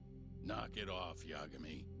 Knock it off,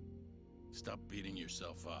 Yagami. Stop beating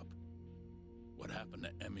yourself up. What happened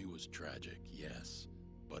to Emmy was tragic, yes,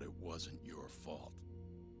 but it wasn't your fault.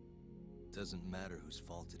 Doesn't matter whose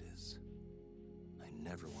fault it is. I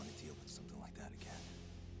never want to deal with something like that again.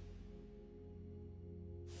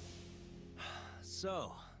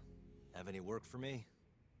 So, have any work for me?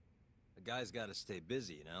 A guy's gotta stay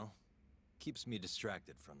busy, you know? Keeps me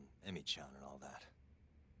distracted from Emmy-chan and all that.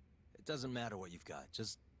 It doesn't matter what you've got,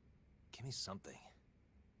 just give me something.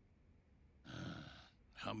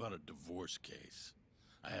 How about a divorce case?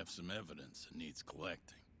 I have some evidence that needs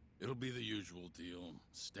collecting. It'll be the usual deal.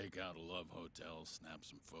 Stake out a love hotel, snap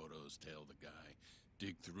some photos, tail the guy,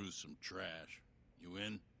 dig through some trash. You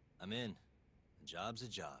in? I'm in. A job's a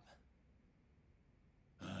job.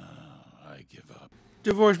 I give up.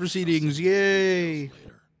 Divorce proceedings, yay!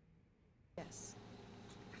 Later. Yes.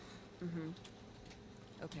 Mm-hmm.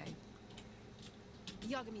 Okay.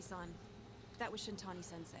 Yagami-san, that was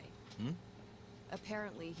Shintani-sensei. Hmm?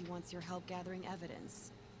 Apparently, he wants your help gathering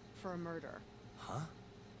evidence for a murder. Huh?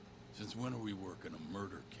 Since when are we working a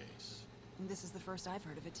murder case? And this is the first I've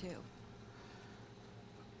heard of it, too.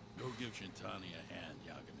 Go give Shintani a hand,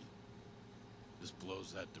 Yagami. This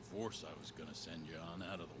blows that divorce I was gonna send you on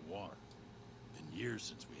out of the water. Been years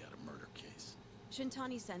since we had a murder case.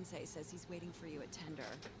 Shintani-sensei says he's waiting for you at Tender,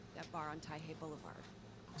 that bar on Taihei Boulevard.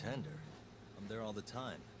 Tender? I'm there all the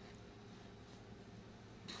time.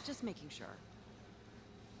 Just making sure.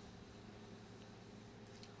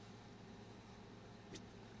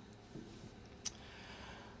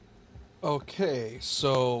 Okay,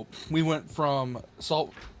 so we went from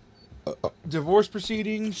divorce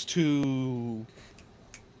proceedings to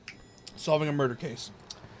solving a murder case.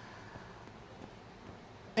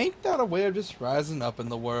 Ain't that a way of just rising up in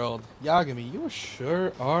the world? Yagami, you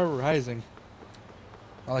sure are rising.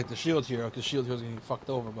 I like the Shield Hero, because Shield Hero's getting fucked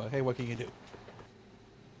over, but hey, what can you do?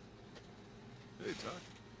 Hey, Tuck.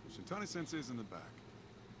 Shintani-sensei's in the back.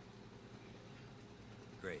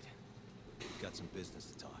 Great. We've got some business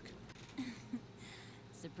to talk.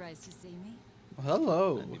 Surprised to see me?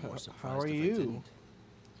 Hello. I'd be more How surprised are if I you? didn't.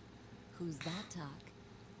 Who's that talk?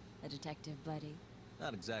 A detective buddy?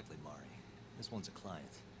 Not exactly, Mari. This one's a client.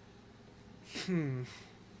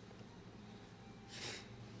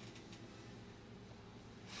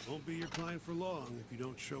 Won't be your client for long if you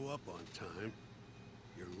don't show up on time.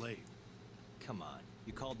 You're late. Come on.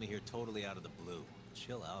 You called me here totally out of the blue.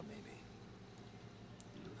 Chill out, maybe.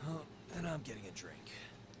 Oh, and I'm getting a drink.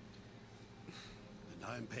 And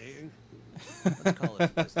I'm paying? Let's call it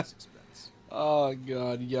a business expense. Oh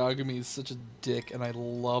god, Yagami is such a dick, and I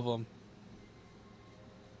love him.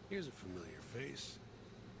 Here's a familiar face.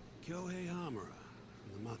 Kyohei Hamura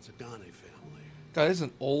from the Matsugane family. God, this is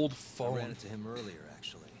an old I phone. ran into him earlier,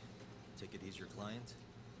 actually. Take it he's your client?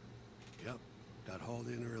 Yep, got hauled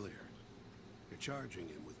in earlier. You're charging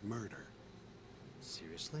him with murder.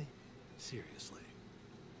 Seriously? Seriously.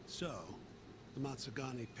 So, the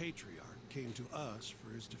Matsugane patriarch came to us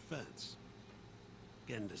for his defense.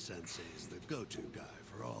 Genda-sensei is the go-to guy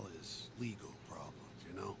for all his legal problems,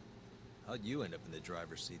 you know? How'd you end up in the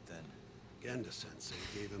driver's seat then? Genda-sensei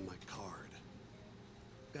gave him my card.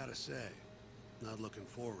 Gotta say, not looking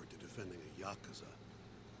forward to defending a Yakuza.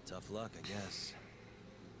 Tough luck, I guess.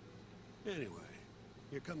 Anyway,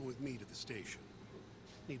 you're coming with me to the station.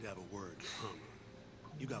 Need to have a word with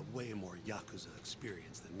Hamura. You got way more Yakuza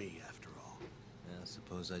experience than me, after all. Yeah, I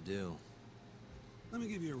suppose I do. Let me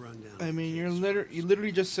give you a rundown. I mean, you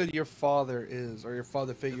literally just said your father is, or your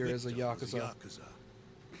father figure is a Yakuza.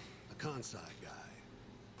 A Kansai guy,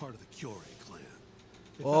 part of the Kyorei clan.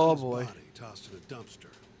 They Oh found his boy. body tossed in a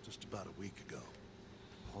dumpster just about a week ago.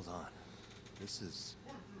 Hold on. This is...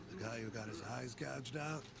 The guy who got his eyes gouged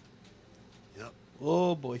out? Yep.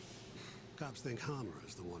 Oh boy. Cops think Hamura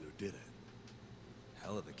is the one who did it.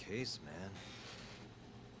 Hell of a case, man.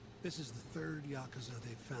 This is the third Yakuza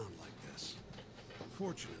they've found like this.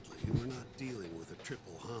 Fortunately, we're not dealing with a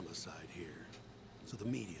triple homicide here, so the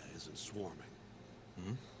media isn't swarming.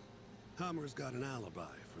 Hmm? Hammer's got an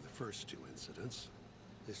alibi for the first two incidents.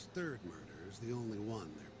 This third murder is the only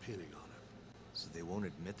one they're pinning on him. So they won't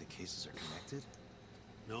admit the cases are connected?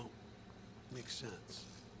 No. Makes sense.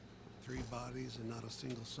 3 bodies and not a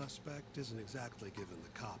single suspect isn't exactly giving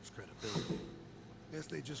the cops credibility. Guess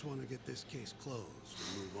they just want to get this case closed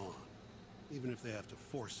and move on, even if they have to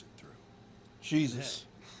force it through. Jesus.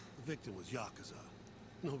 Heck, the victim was Yakuza.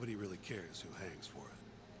 Nobody really cares who hangs for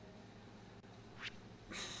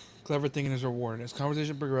it. Clever thinking is reward. As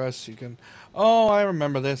conversation progresses, you can... Oh, I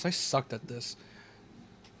remember this. I sucked at this.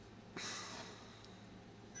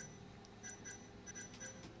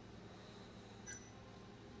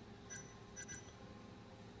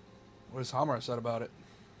 What has Hamura said about it?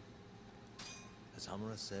 Has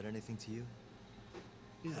Hamura said anything to you?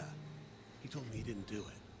 Yeah. He told me he didn't do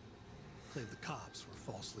it. Claimed the cops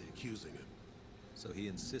were falsely accusing him. So he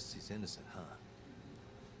insists he's innocent, huh?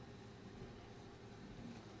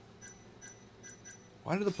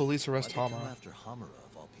 Why did the police arrest Why'd they come Hamura? after Hamura,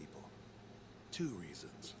 of all people? 2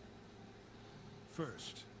 reasons.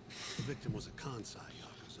 First, the victim was a Kansai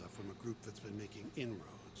Yakuza from a group that's been making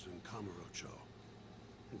inroads in Kamurocho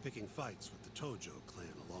and picking fights with the Tojo clan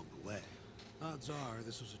along the way. Odds are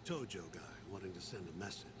this was a Tojo guy wanting to send a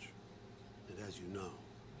message. And as you know,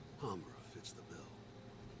 Hamura fits the bill.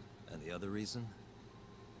 And the other reason?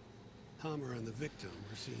 Hamura and the victim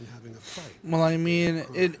were seen having a fight. Well, I mean,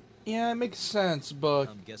 yeah, it makes sense, but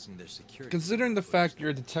I'm guessing their security... considering the fact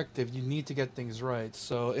you're a detective, you need to get things right.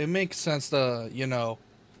 So it makes sense to, you know,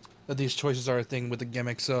 that these choices are a thing with the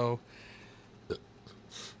gimmick. So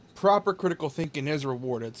proper critical thinking is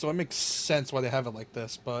rewarded. So it makes sense why they have it like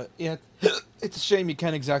this. But yeah, it's a shame you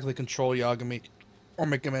can't exactly control Yagami or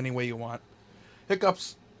make him any way you want.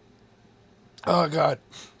 Hiccups. Oh god.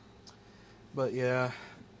 But yeah.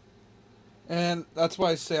 And that's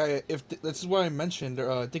why I say, this is why I mentioned,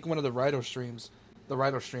 I think one of the Raito streams,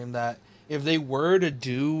 that if they were to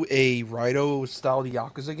do a Raito-styled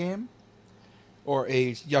Yakuza game, or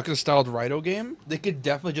a Yakuza-styled Raito game, they could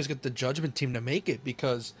definitely just get the Judgment team to make it,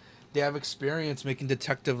 because they have experience making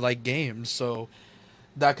detective-like games, so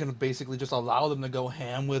that can basically just allow them to go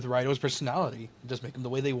ham with Raito's personality, just make him the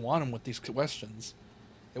way they want him with these questions.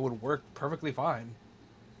 It would work perfectly fine.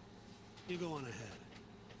 You go on ahead.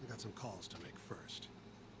 I got some calls to make first.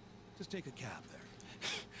 Just take a cab there.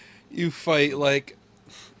 You fight like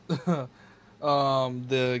the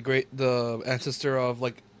ancestor of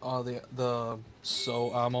like the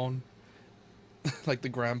Amon, like the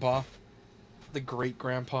grandpa, the great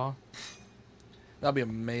grandpa. That'd be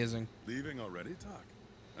amazing. Leaving already, Doc?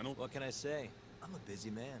 I don't... What can I say? I'm a busy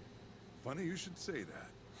man. Funny you should say that.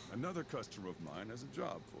 Another customer of mine has a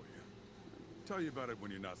job for you. Tell you about it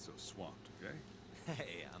when you're not so swamped, okay?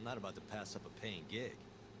 Hey, I'm not about to pass up a paying gig.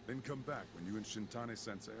 Then come back when you and Shintani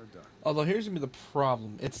Sensei are done. Although here's gonna be the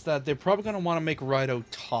problem. It's that they're probably gonna want to make Raido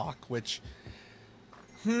talk, which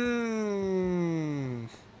is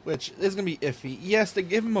gonna be iffy. Yes, they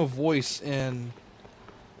give him a voice in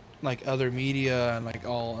like other media and like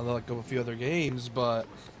a few other games, but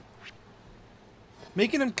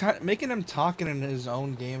making him talking in his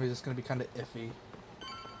own game is just gonna be kind of iffy.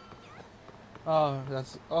 Oh,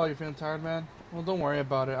 you're feeling tired, man? Well, don't worry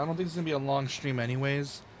about it. I don't think it's gonna be a long stream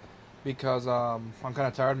anyways, because I'm kind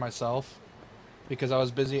of tired myself, because I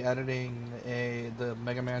was busy editing the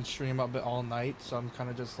Mega Man stream up all night, so I'm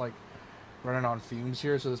kind of just like running on fumes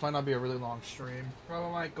here. So this might not be a really long stream.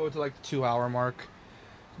 Probably might go to like the 2-hour mark.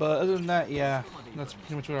 But other than that, yeah, that's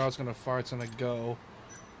pretty much where it's gonna go.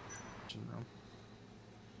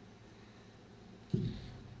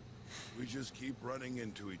 We just keep running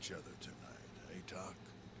into each other tonight, eh, Doc?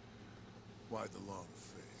 Why the long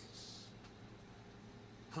face?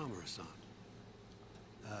 Hamura-san.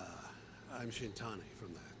 I'm Shintani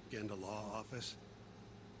from the Genda Law Office.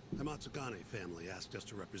 The Matsugane family asked us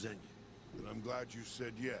to represent you. And I'm glad you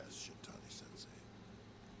said yes, Shintani-sensei.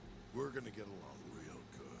 We're gonna get along real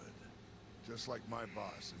good. Just like my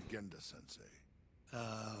boss and Genda-sensei.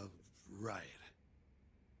 Right.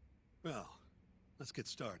 Well, let's get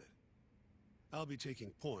started. I'll be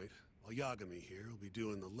taking point, while Yagami here will be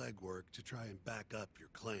doing the legwork to try and back up your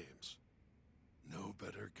claims. No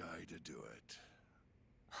better guy to do it.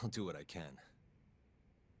 I'll do what I can.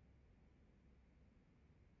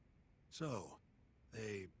 So,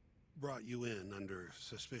 they brought you in under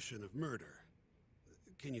suspicion of murder.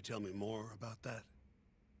 Can you tell me more about that?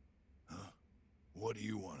 Huh? What do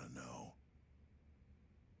you want to know?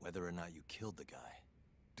 Whether or not you killed the guy.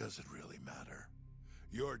 Does it really matter?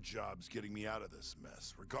 Your job's getting me out of this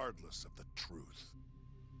mess, regardless of the truth.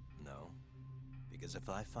 No. Because if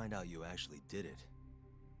I find out you actually did it...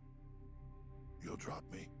 You'll drop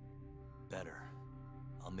me? Better.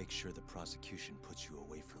 I'll make sure the prosecution puts you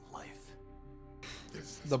away for life.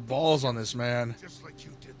 The balls on this man. Just like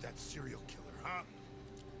you did that serial killer,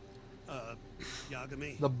 huh?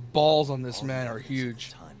 Yagami? The balls on this man are huge.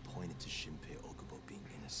 Time pointed to Shinpei Okubo being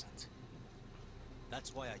innocent.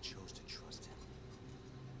 That's why I chose to trust him.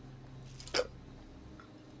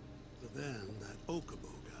 But then, that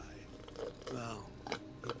Okubo guy, well,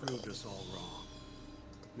 he proved us all wrong.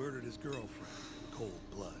 Murdered his girlfriend in cold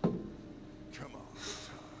blood. Come on,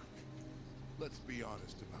 Doc. Let's be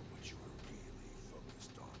honest about what you were really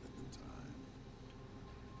focused on at the time.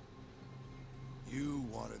 You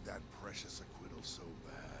wanted that precious acquittal so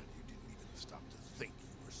bad, you didn't even stop to think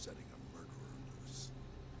you were setting a murderer loose.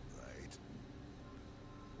 Right?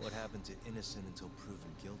 What happened to innocent until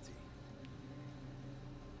proven guilty?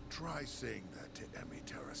 Try saying that to Emi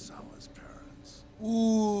Terasawa's parents.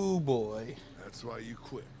 Ooh, boy. That's why you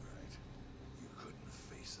quit, right? You couldn't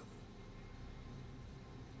face them.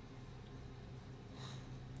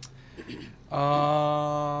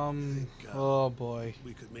 Oh boy.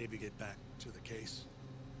 We could maybe get back to the case.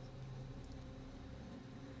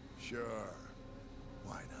 Sure.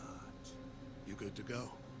 Why not? You good to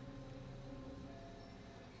go?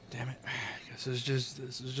 Damn it. This is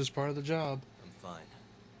just part of the job. I'm fine.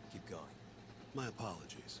 Keep going. My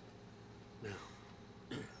apologies. Now,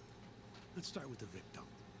 let's start with the victim.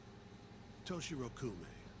 Toshiro Kume,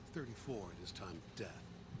 34 at his time of death.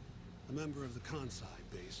 A member of the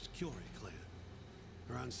Kansai-based Kyori clan.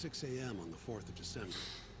 Around 6 a.m. on the 4th of December,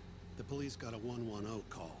 the police got a 110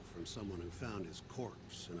 call from someone who found his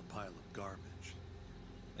corpse in a pile of garbage.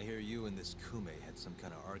 I hear you and this Kume had some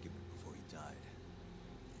kind of argument before he died.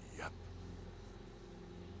 Yep.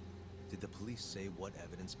 Did the police say what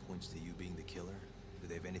evidence points to you being the killer? Do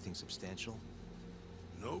they have anything substantial?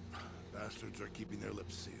 Nope. Bastards are keeping their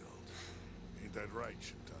lips sealed. Ain't that right,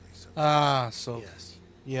 Shintani? Ah, so... Yes.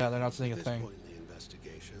 Yeah, they're not saying a At thing. this point in the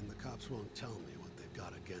investigation, the cops won't tell me what they've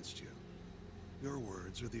got against you. Your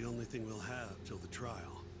words are the only thing we'll have till the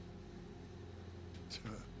trial.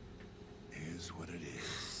 Is what it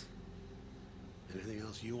is. Anything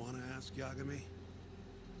else you want to ask, Yagami?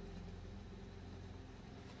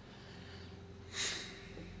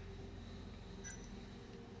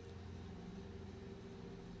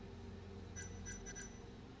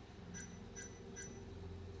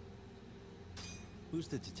 Who's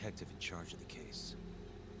the detective in charge of the case?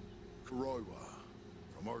 Kuroiwa,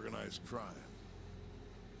 from organized crime.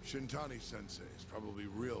 Shintani-sensei is probably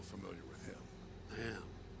real familiar with him. I am.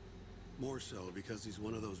 More so because he's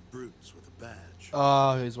one of those brutes with a badge.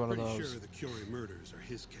 Oh, he's one of Pretty those. sure the Kyori murders are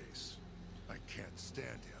his case. I can't stand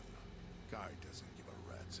him. Guy doesn't give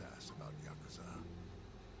a rat's its ass about Yakuza.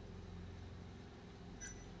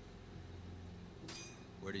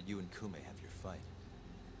 Where did you and Kume have your fight?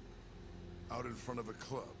 Out in front of a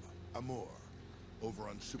club, Amor, over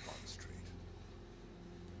on Supon Street.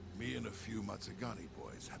 Me and a few Matsugani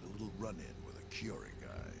boys had a little run-in with a Kiori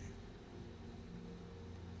guy.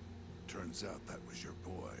 Turns out that was your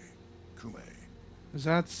boy, Kume. Is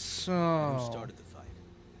that so? Who started the fight?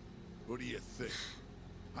 What do you think?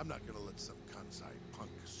 I'm not gonna let some Kansai punk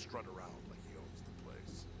strut around like he owns the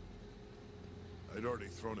place. I'd already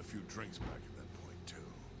thrown a few drinks back at that point, too.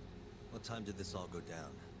 What time did this all go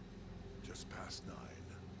down? Just past 9.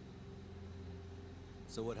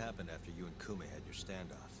 So what happened after you and Kume had your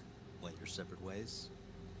standoff? Went your separate ways?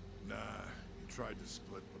 Nah, he tried to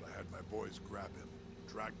split, but I had my boys grab him,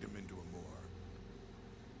 dragged him into a moor.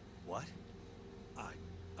 What?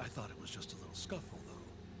 I thought it was just a little scuffle, though.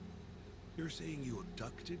 You're saying you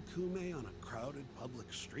abducted Kume on a crowded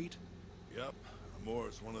public street? Yep, Amor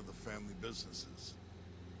is one of the family businesses.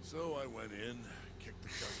 So I went in, kicked the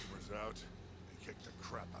customers out, and kicked the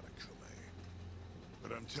crap out of Kume.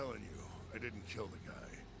 But I'm telling you, I didn't kill the guy.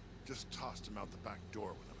 Just tossed him out the back door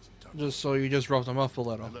when I was done. Just so you just roughed him up a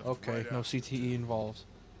little. I left Okay, right no after, CTE involved.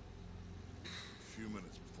 A few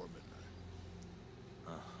minutes before midnight.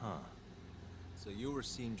 Uh-huh. So you were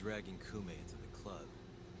seen dragging Kume into the club,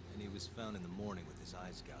 and he was found in the morning with his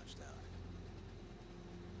eyes gouged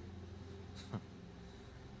out.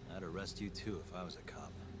 I'd arrest you too if I was a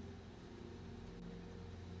cop.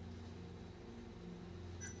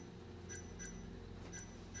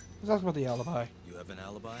 Let's talk about the alibi. You have an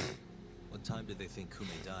alibi? What time did they think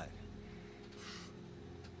Kume died?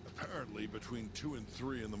 Apparently between 2 and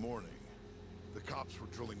 3 in the morning. The cops were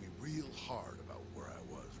drilling me real hard about where I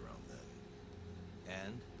was around then.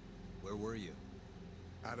 And? Where were you?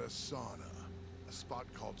 At a sauna. A spot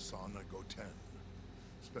called Sauna Goten.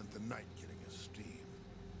 Spent the night getting a steam.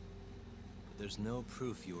 But there's no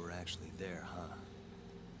proof you were actually there, huh?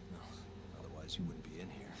 No, otherwise you wouldn't be in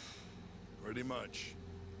here. Pretty much.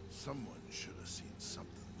 Someone should have seen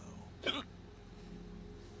something, though.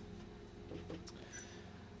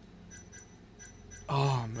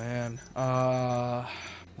 Oh man. Well,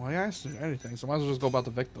 I asked him anything, so might as well just go about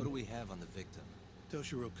the victim. What do we have on the victim?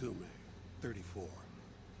 Toshiro Kume, 34.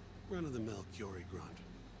 Run-of-the-mill Kiori grunt.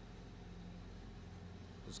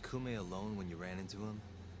 Was Kume alone when you ran into him?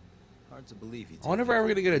 Hard to believe he. I wonder if we're ever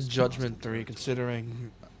gonna get a Judgment 3,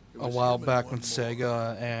 considering a while back when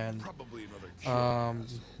Sega and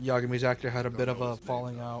Yagami's actor had a bit of a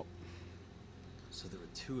falling out. So there were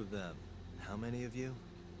 2 of them. How many of you?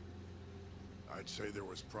 I'd say there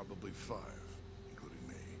was probably 5, including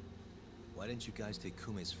me. Why didn't you guys take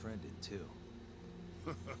Kume's friend in too?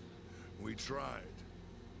 We tried.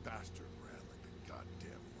 Bastard ran like the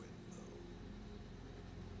goddamn wind,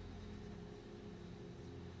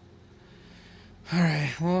 though.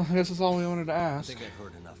 Alright, well, I guess that's all we wanted to ask. I think I've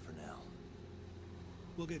heard enough for now.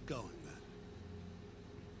 We'll get going then.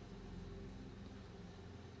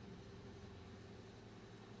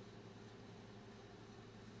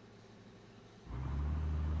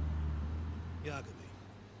 Yagami,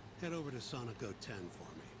 head over to Sonico 10 for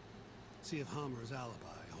me. See if Hammer's alibi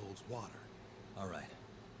holds water. All right.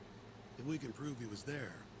 If we can prove he was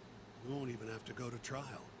there, we won't even have to go to trial.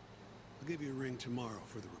 I'll give you a ring tomorrow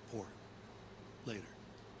for the report. Later.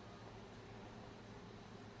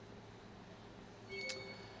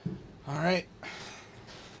 Alright.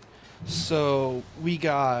 So, we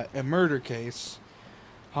got a murder case.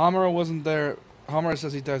 Hamura wasn't there. Hamura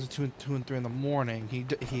says he dies at 2 and 3 in the morning.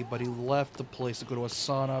 But he left the place to go to a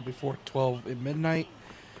sauna before 12 at midnight.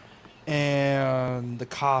 And the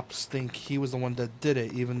cops think he was the one that did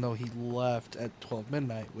it, even though he left at 12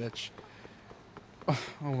 midnight, which... Oh,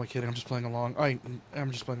 am I kidding? I'm just playing along.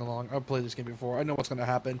 I'm just playing along. I've played this game before. I know what's going to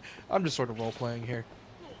happen. I'm just sort of role-playing here.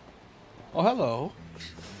 Oh, hello.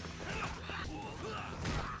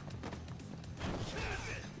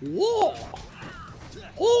 Whoa!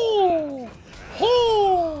 Oh!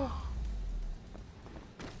 Oh!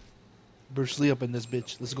 Bruce Lee up in this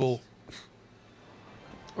bitch. Let's go.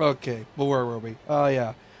 Okay, but where were we?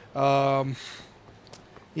 Yeah.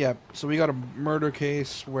 Yeah, so we got a murder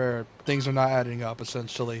case where things are not adding up,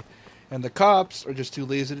 essentially. And the cops are just too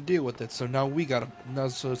lazy to deal with it, so now we gotta...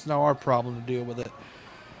 So it's now our problem to deal with it.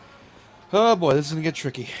 Oh boy, this is gonna get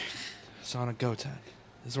tricky. Sonic Goten.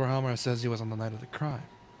 This is where Hamura says he was on the night of the crime.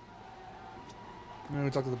 Let me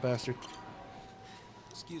talk to the bastard.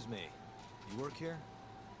 Excuse me. You work here?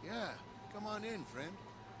 Yeah, come on in, friend.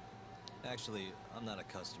 Actually, I'm not a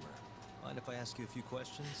customer. Mind if I ask you a few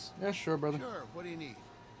questions? Yeah, sure, brother. Sure, what do you need?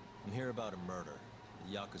 I'm here about a murder.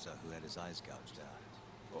 The Yakuza who had his eyes gouged out.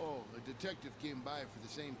 Oh, a detective came by for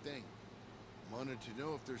the same thing. Wanted to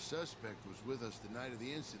know if their suspect was with us the night of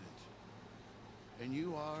the incident. And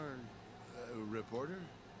you are a reporter?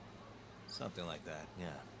 Something like that, yeah.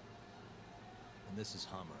 And this is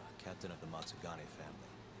Hamura, captain of the Matsugane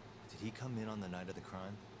family. Did he come in on the night of the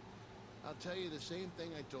crime? I'll tell you the same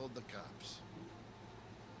thing I told the cops.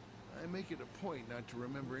 I make it a point not to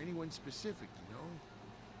remember anyone specific, you know?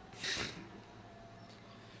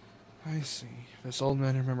 I see. This old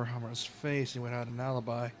man remembered Hamura's face. He would have had an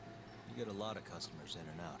alibi. You get a lot of customers in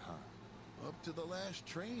and out, huh? Up to the last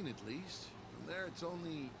train, at least. From there, it's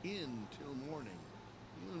only in till morning.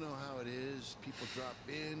 You know how it is. People drop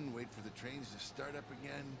in, wait for the trains to start up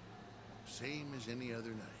again. Same as any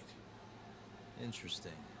other night.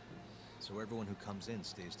 Interesting. So everyone who comes in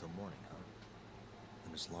stays till morning, huh?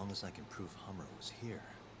 And as long as I can prove Hamura was here,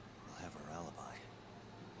 we'll have our alibi.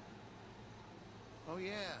 Oh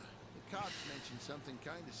yeah, the cops mentioned something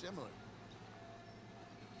kind of similar.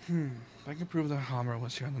 If I can prove that Hamura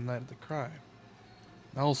was here on the night of the crime,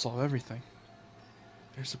 that'll solve everything.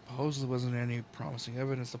 There supposedly wasn't any promising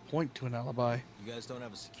evidence to point to an alibi. You guys don't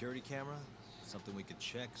have a security camera? Something we could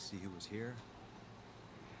check, see who was here?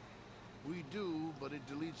 We do, but it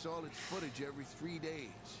deletes all its footage every 3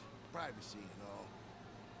 days. Privacy and all.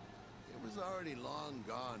 It was already long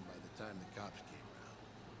gone by the time the cops came around.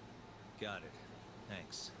 Got it.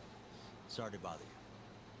 Thanks. Sorry to bother you.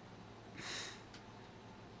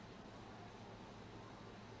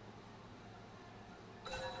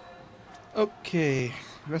 Okay,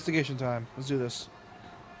 investigation time. Let's do this.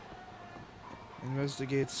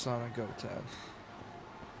 Investigate Sonic Goten.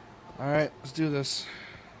 Alright, let's do this.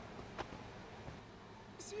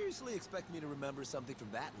 Seriously expect me to remember something from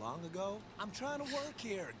that long ago? I'm trying to work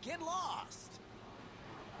here. Get lost.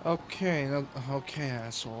 Okay, okay,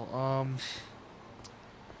 asshole.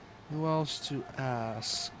 Who else to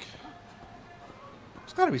ask?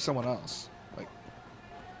 There's gotta be someone else. Like,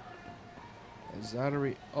 is that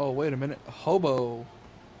a oh, wait a minute. Hobo.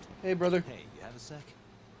 Hey, brother. Hey, you have a sec?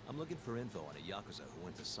 I'm looking for info on a Yakuza who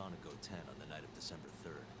went to Sonic Goten on the night of December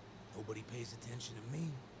 3rd. Nobody pays attention to me,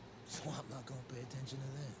 so I'm not gonna pay attention to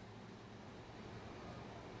them.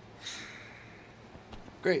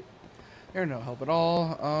 Great. You're no help at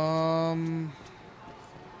all.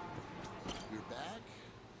 You're back?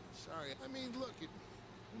 Sorry, I mean, look at me.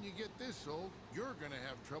 When you get this old, you're gonna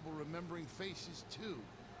have trouble remembering faces too.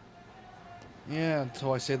 Yeah,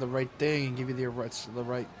 until I say the right thing and give you the right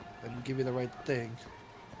thing.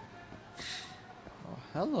 Oh,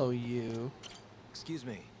 hello, you. Excuse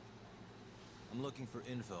me. I'm looking for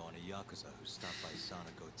info on a Yakuza who stopped by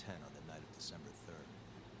Sonic Goten on the night of December 3rd.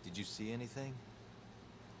 Did you see anything?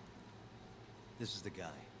 This is the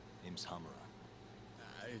guy. Name's Hamura.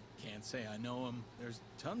 I can't say I know him. There's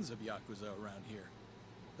tons of Yakuza around here.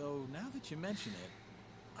 Though, now that you mention it,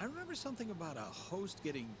 I remember something about a host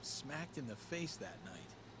getting smacked in the face that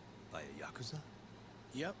night. By a Yakuza?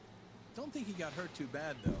 Yep. Don't think he got hurt too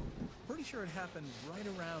bad, though. Pretty sure it happened right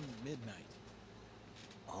around midnight.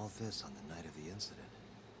 All this on the night of the incident.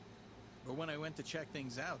 But when I went to check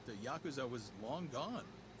things out, the Yakuza was long gone.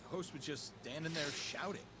 The host was just standing there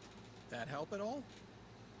shouting. That help at all?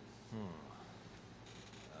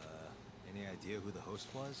 Any idea who the host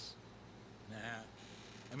was? Nah.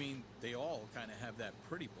 I mean, they all kind of have that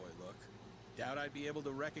pretty boy look. Doubt I'd be able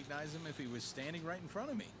to recognize him if he was standing right in front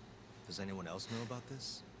of me. Does anyone else know about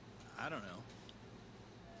this? I don't know.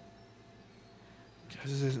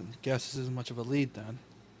 Guess this isn't much of a lead then.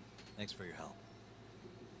 Thanks for your help.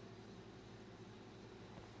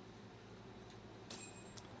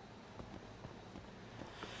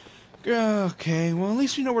 Okay, well, at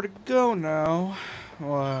least we know where to go now.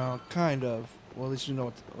 Well, kind of. Well, at least we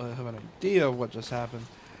know have an idea of what just happened.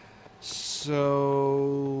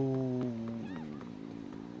 So,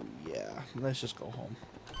 yeah, let's just go home.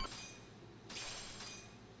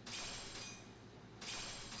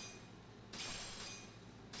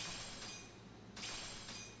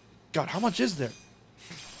 God, how much is there?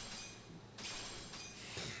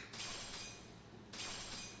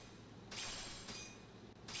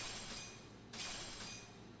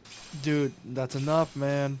 Dude, that's enough,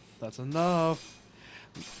 man. That's enough.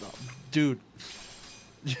 Dude.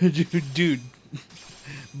 Dude.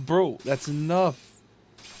 Bro, that's enough.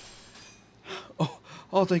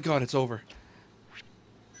 Oh, thank God, it's over.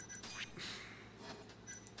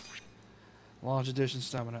 Launch edition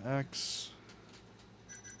stamina X.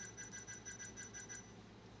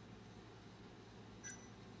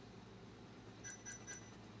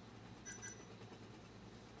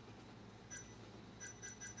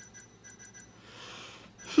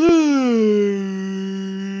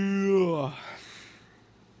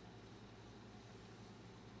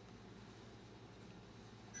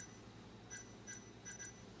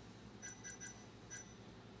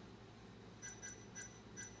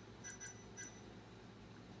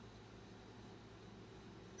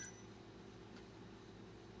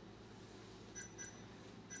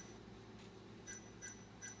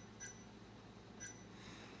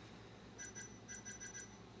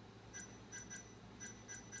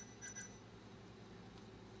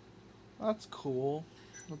 That's cool.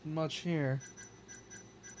 Nothing much here.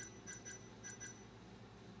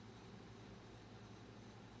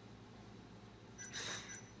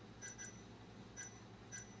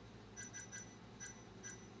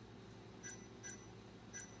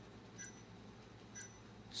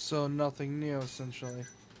 So nothing new, essentially.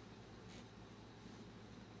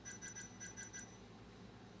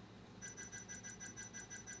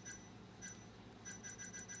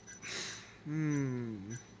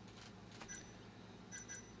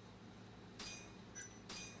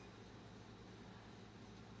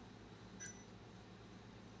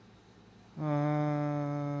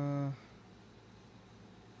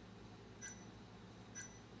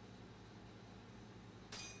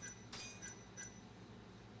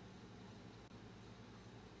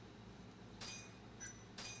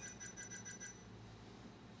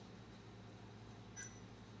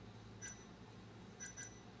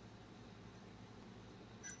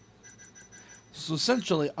 So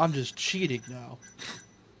essentially, I'm just cheating now.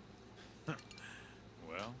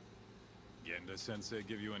 Well, Genda-sensei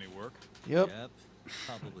give you any work? Yep.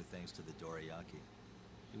 Probably thanks to the Dorayaki.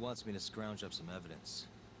 He wants me to scrounge up some evidence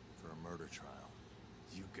for a murder trial.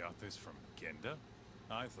 You got this from Genda?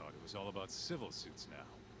 I thought it was all about civil suits now.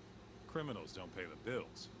 Criminals don't pay the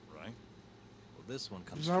bills, right? Well, this one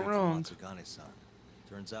comes He's not straight wrong. from Matsugane-san.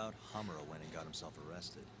 Turns out Hamura went and got himself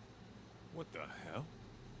arrested. What the hell?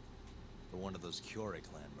 For one of those Kyorei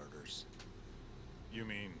clan murders. You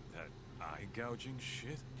mean that eye gouging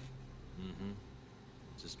shit? Mm-hmm.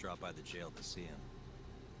 Just dropped by the jail to see him.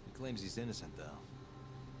 He claims he's innocent, though.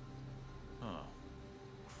 Huh.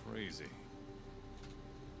 Crazy.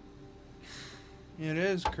 It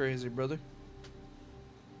is crazy, brother.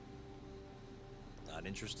 Not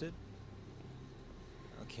interested?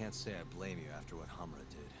 I can't say I blame you after what Hamura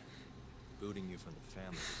did. Booting you from the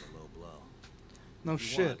family was a low blow. No If you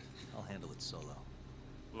shit. want, I'll handle it solo.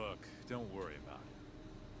 Look, don't worry about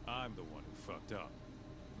it. I'm the one who fucked up,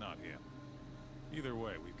 not him. Either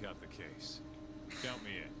way, we've got the case. Count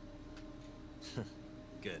me in.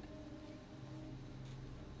 Good.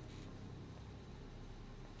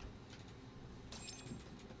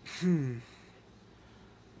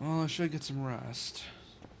 Well, I should get some rest.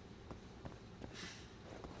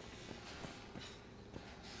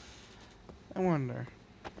 I wonder.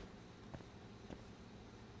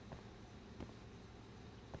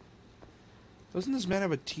 Doesn't this man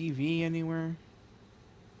have a TV anywhere?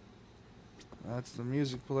 That's the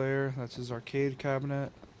music player. That's his arcade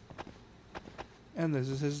cabinet. And this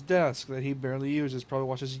is his desk that he barely uses. Probably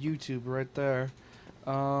watches YouTube right there.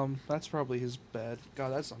 That's probably his bed.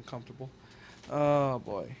 God, that's uncomfortable. Oh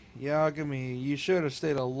boy. Yagami, you should have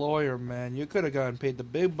stayed a lawyer, man. You could have gotten paid the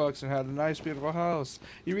big bucks and had a nice, beautiful house.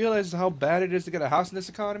 You realize how bad it is to get a house in this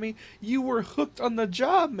economy? You were hooked on the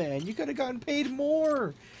job, man. You could have gotten paid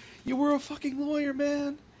more. You were a fucking lawyer,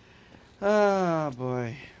 man. Ah,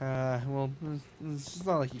 boy. Well, it's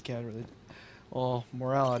not like you can't really... Well,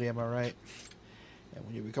 morality, am I right? And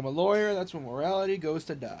when you become a lawyer, that's when morality goes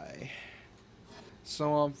to die.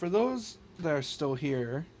 So, for those that are still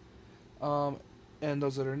here, and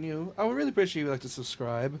those that are new, I would really appreciate if you'd like to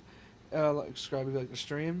subscribe. Subscribe if you like the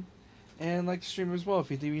stream, and like the stream as well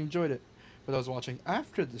if you enjoyed it. For those watching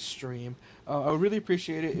after the stream, I would really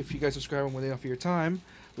appreciate it if you guys subscribe on within off of your time,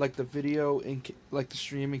 like the video, like the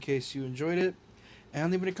stream in case you enjoyed it,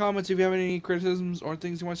 and leave any comments if you have any criticisms or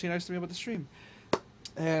things you want to say nice to me about the stream.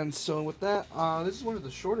 And so with that, this is one of the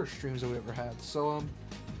shorter streams that we ever had. So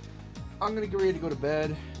I'm gonna get ready to go to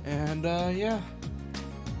bed, and yeah,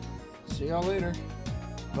 see y'all later.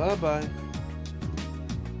 Bye bye.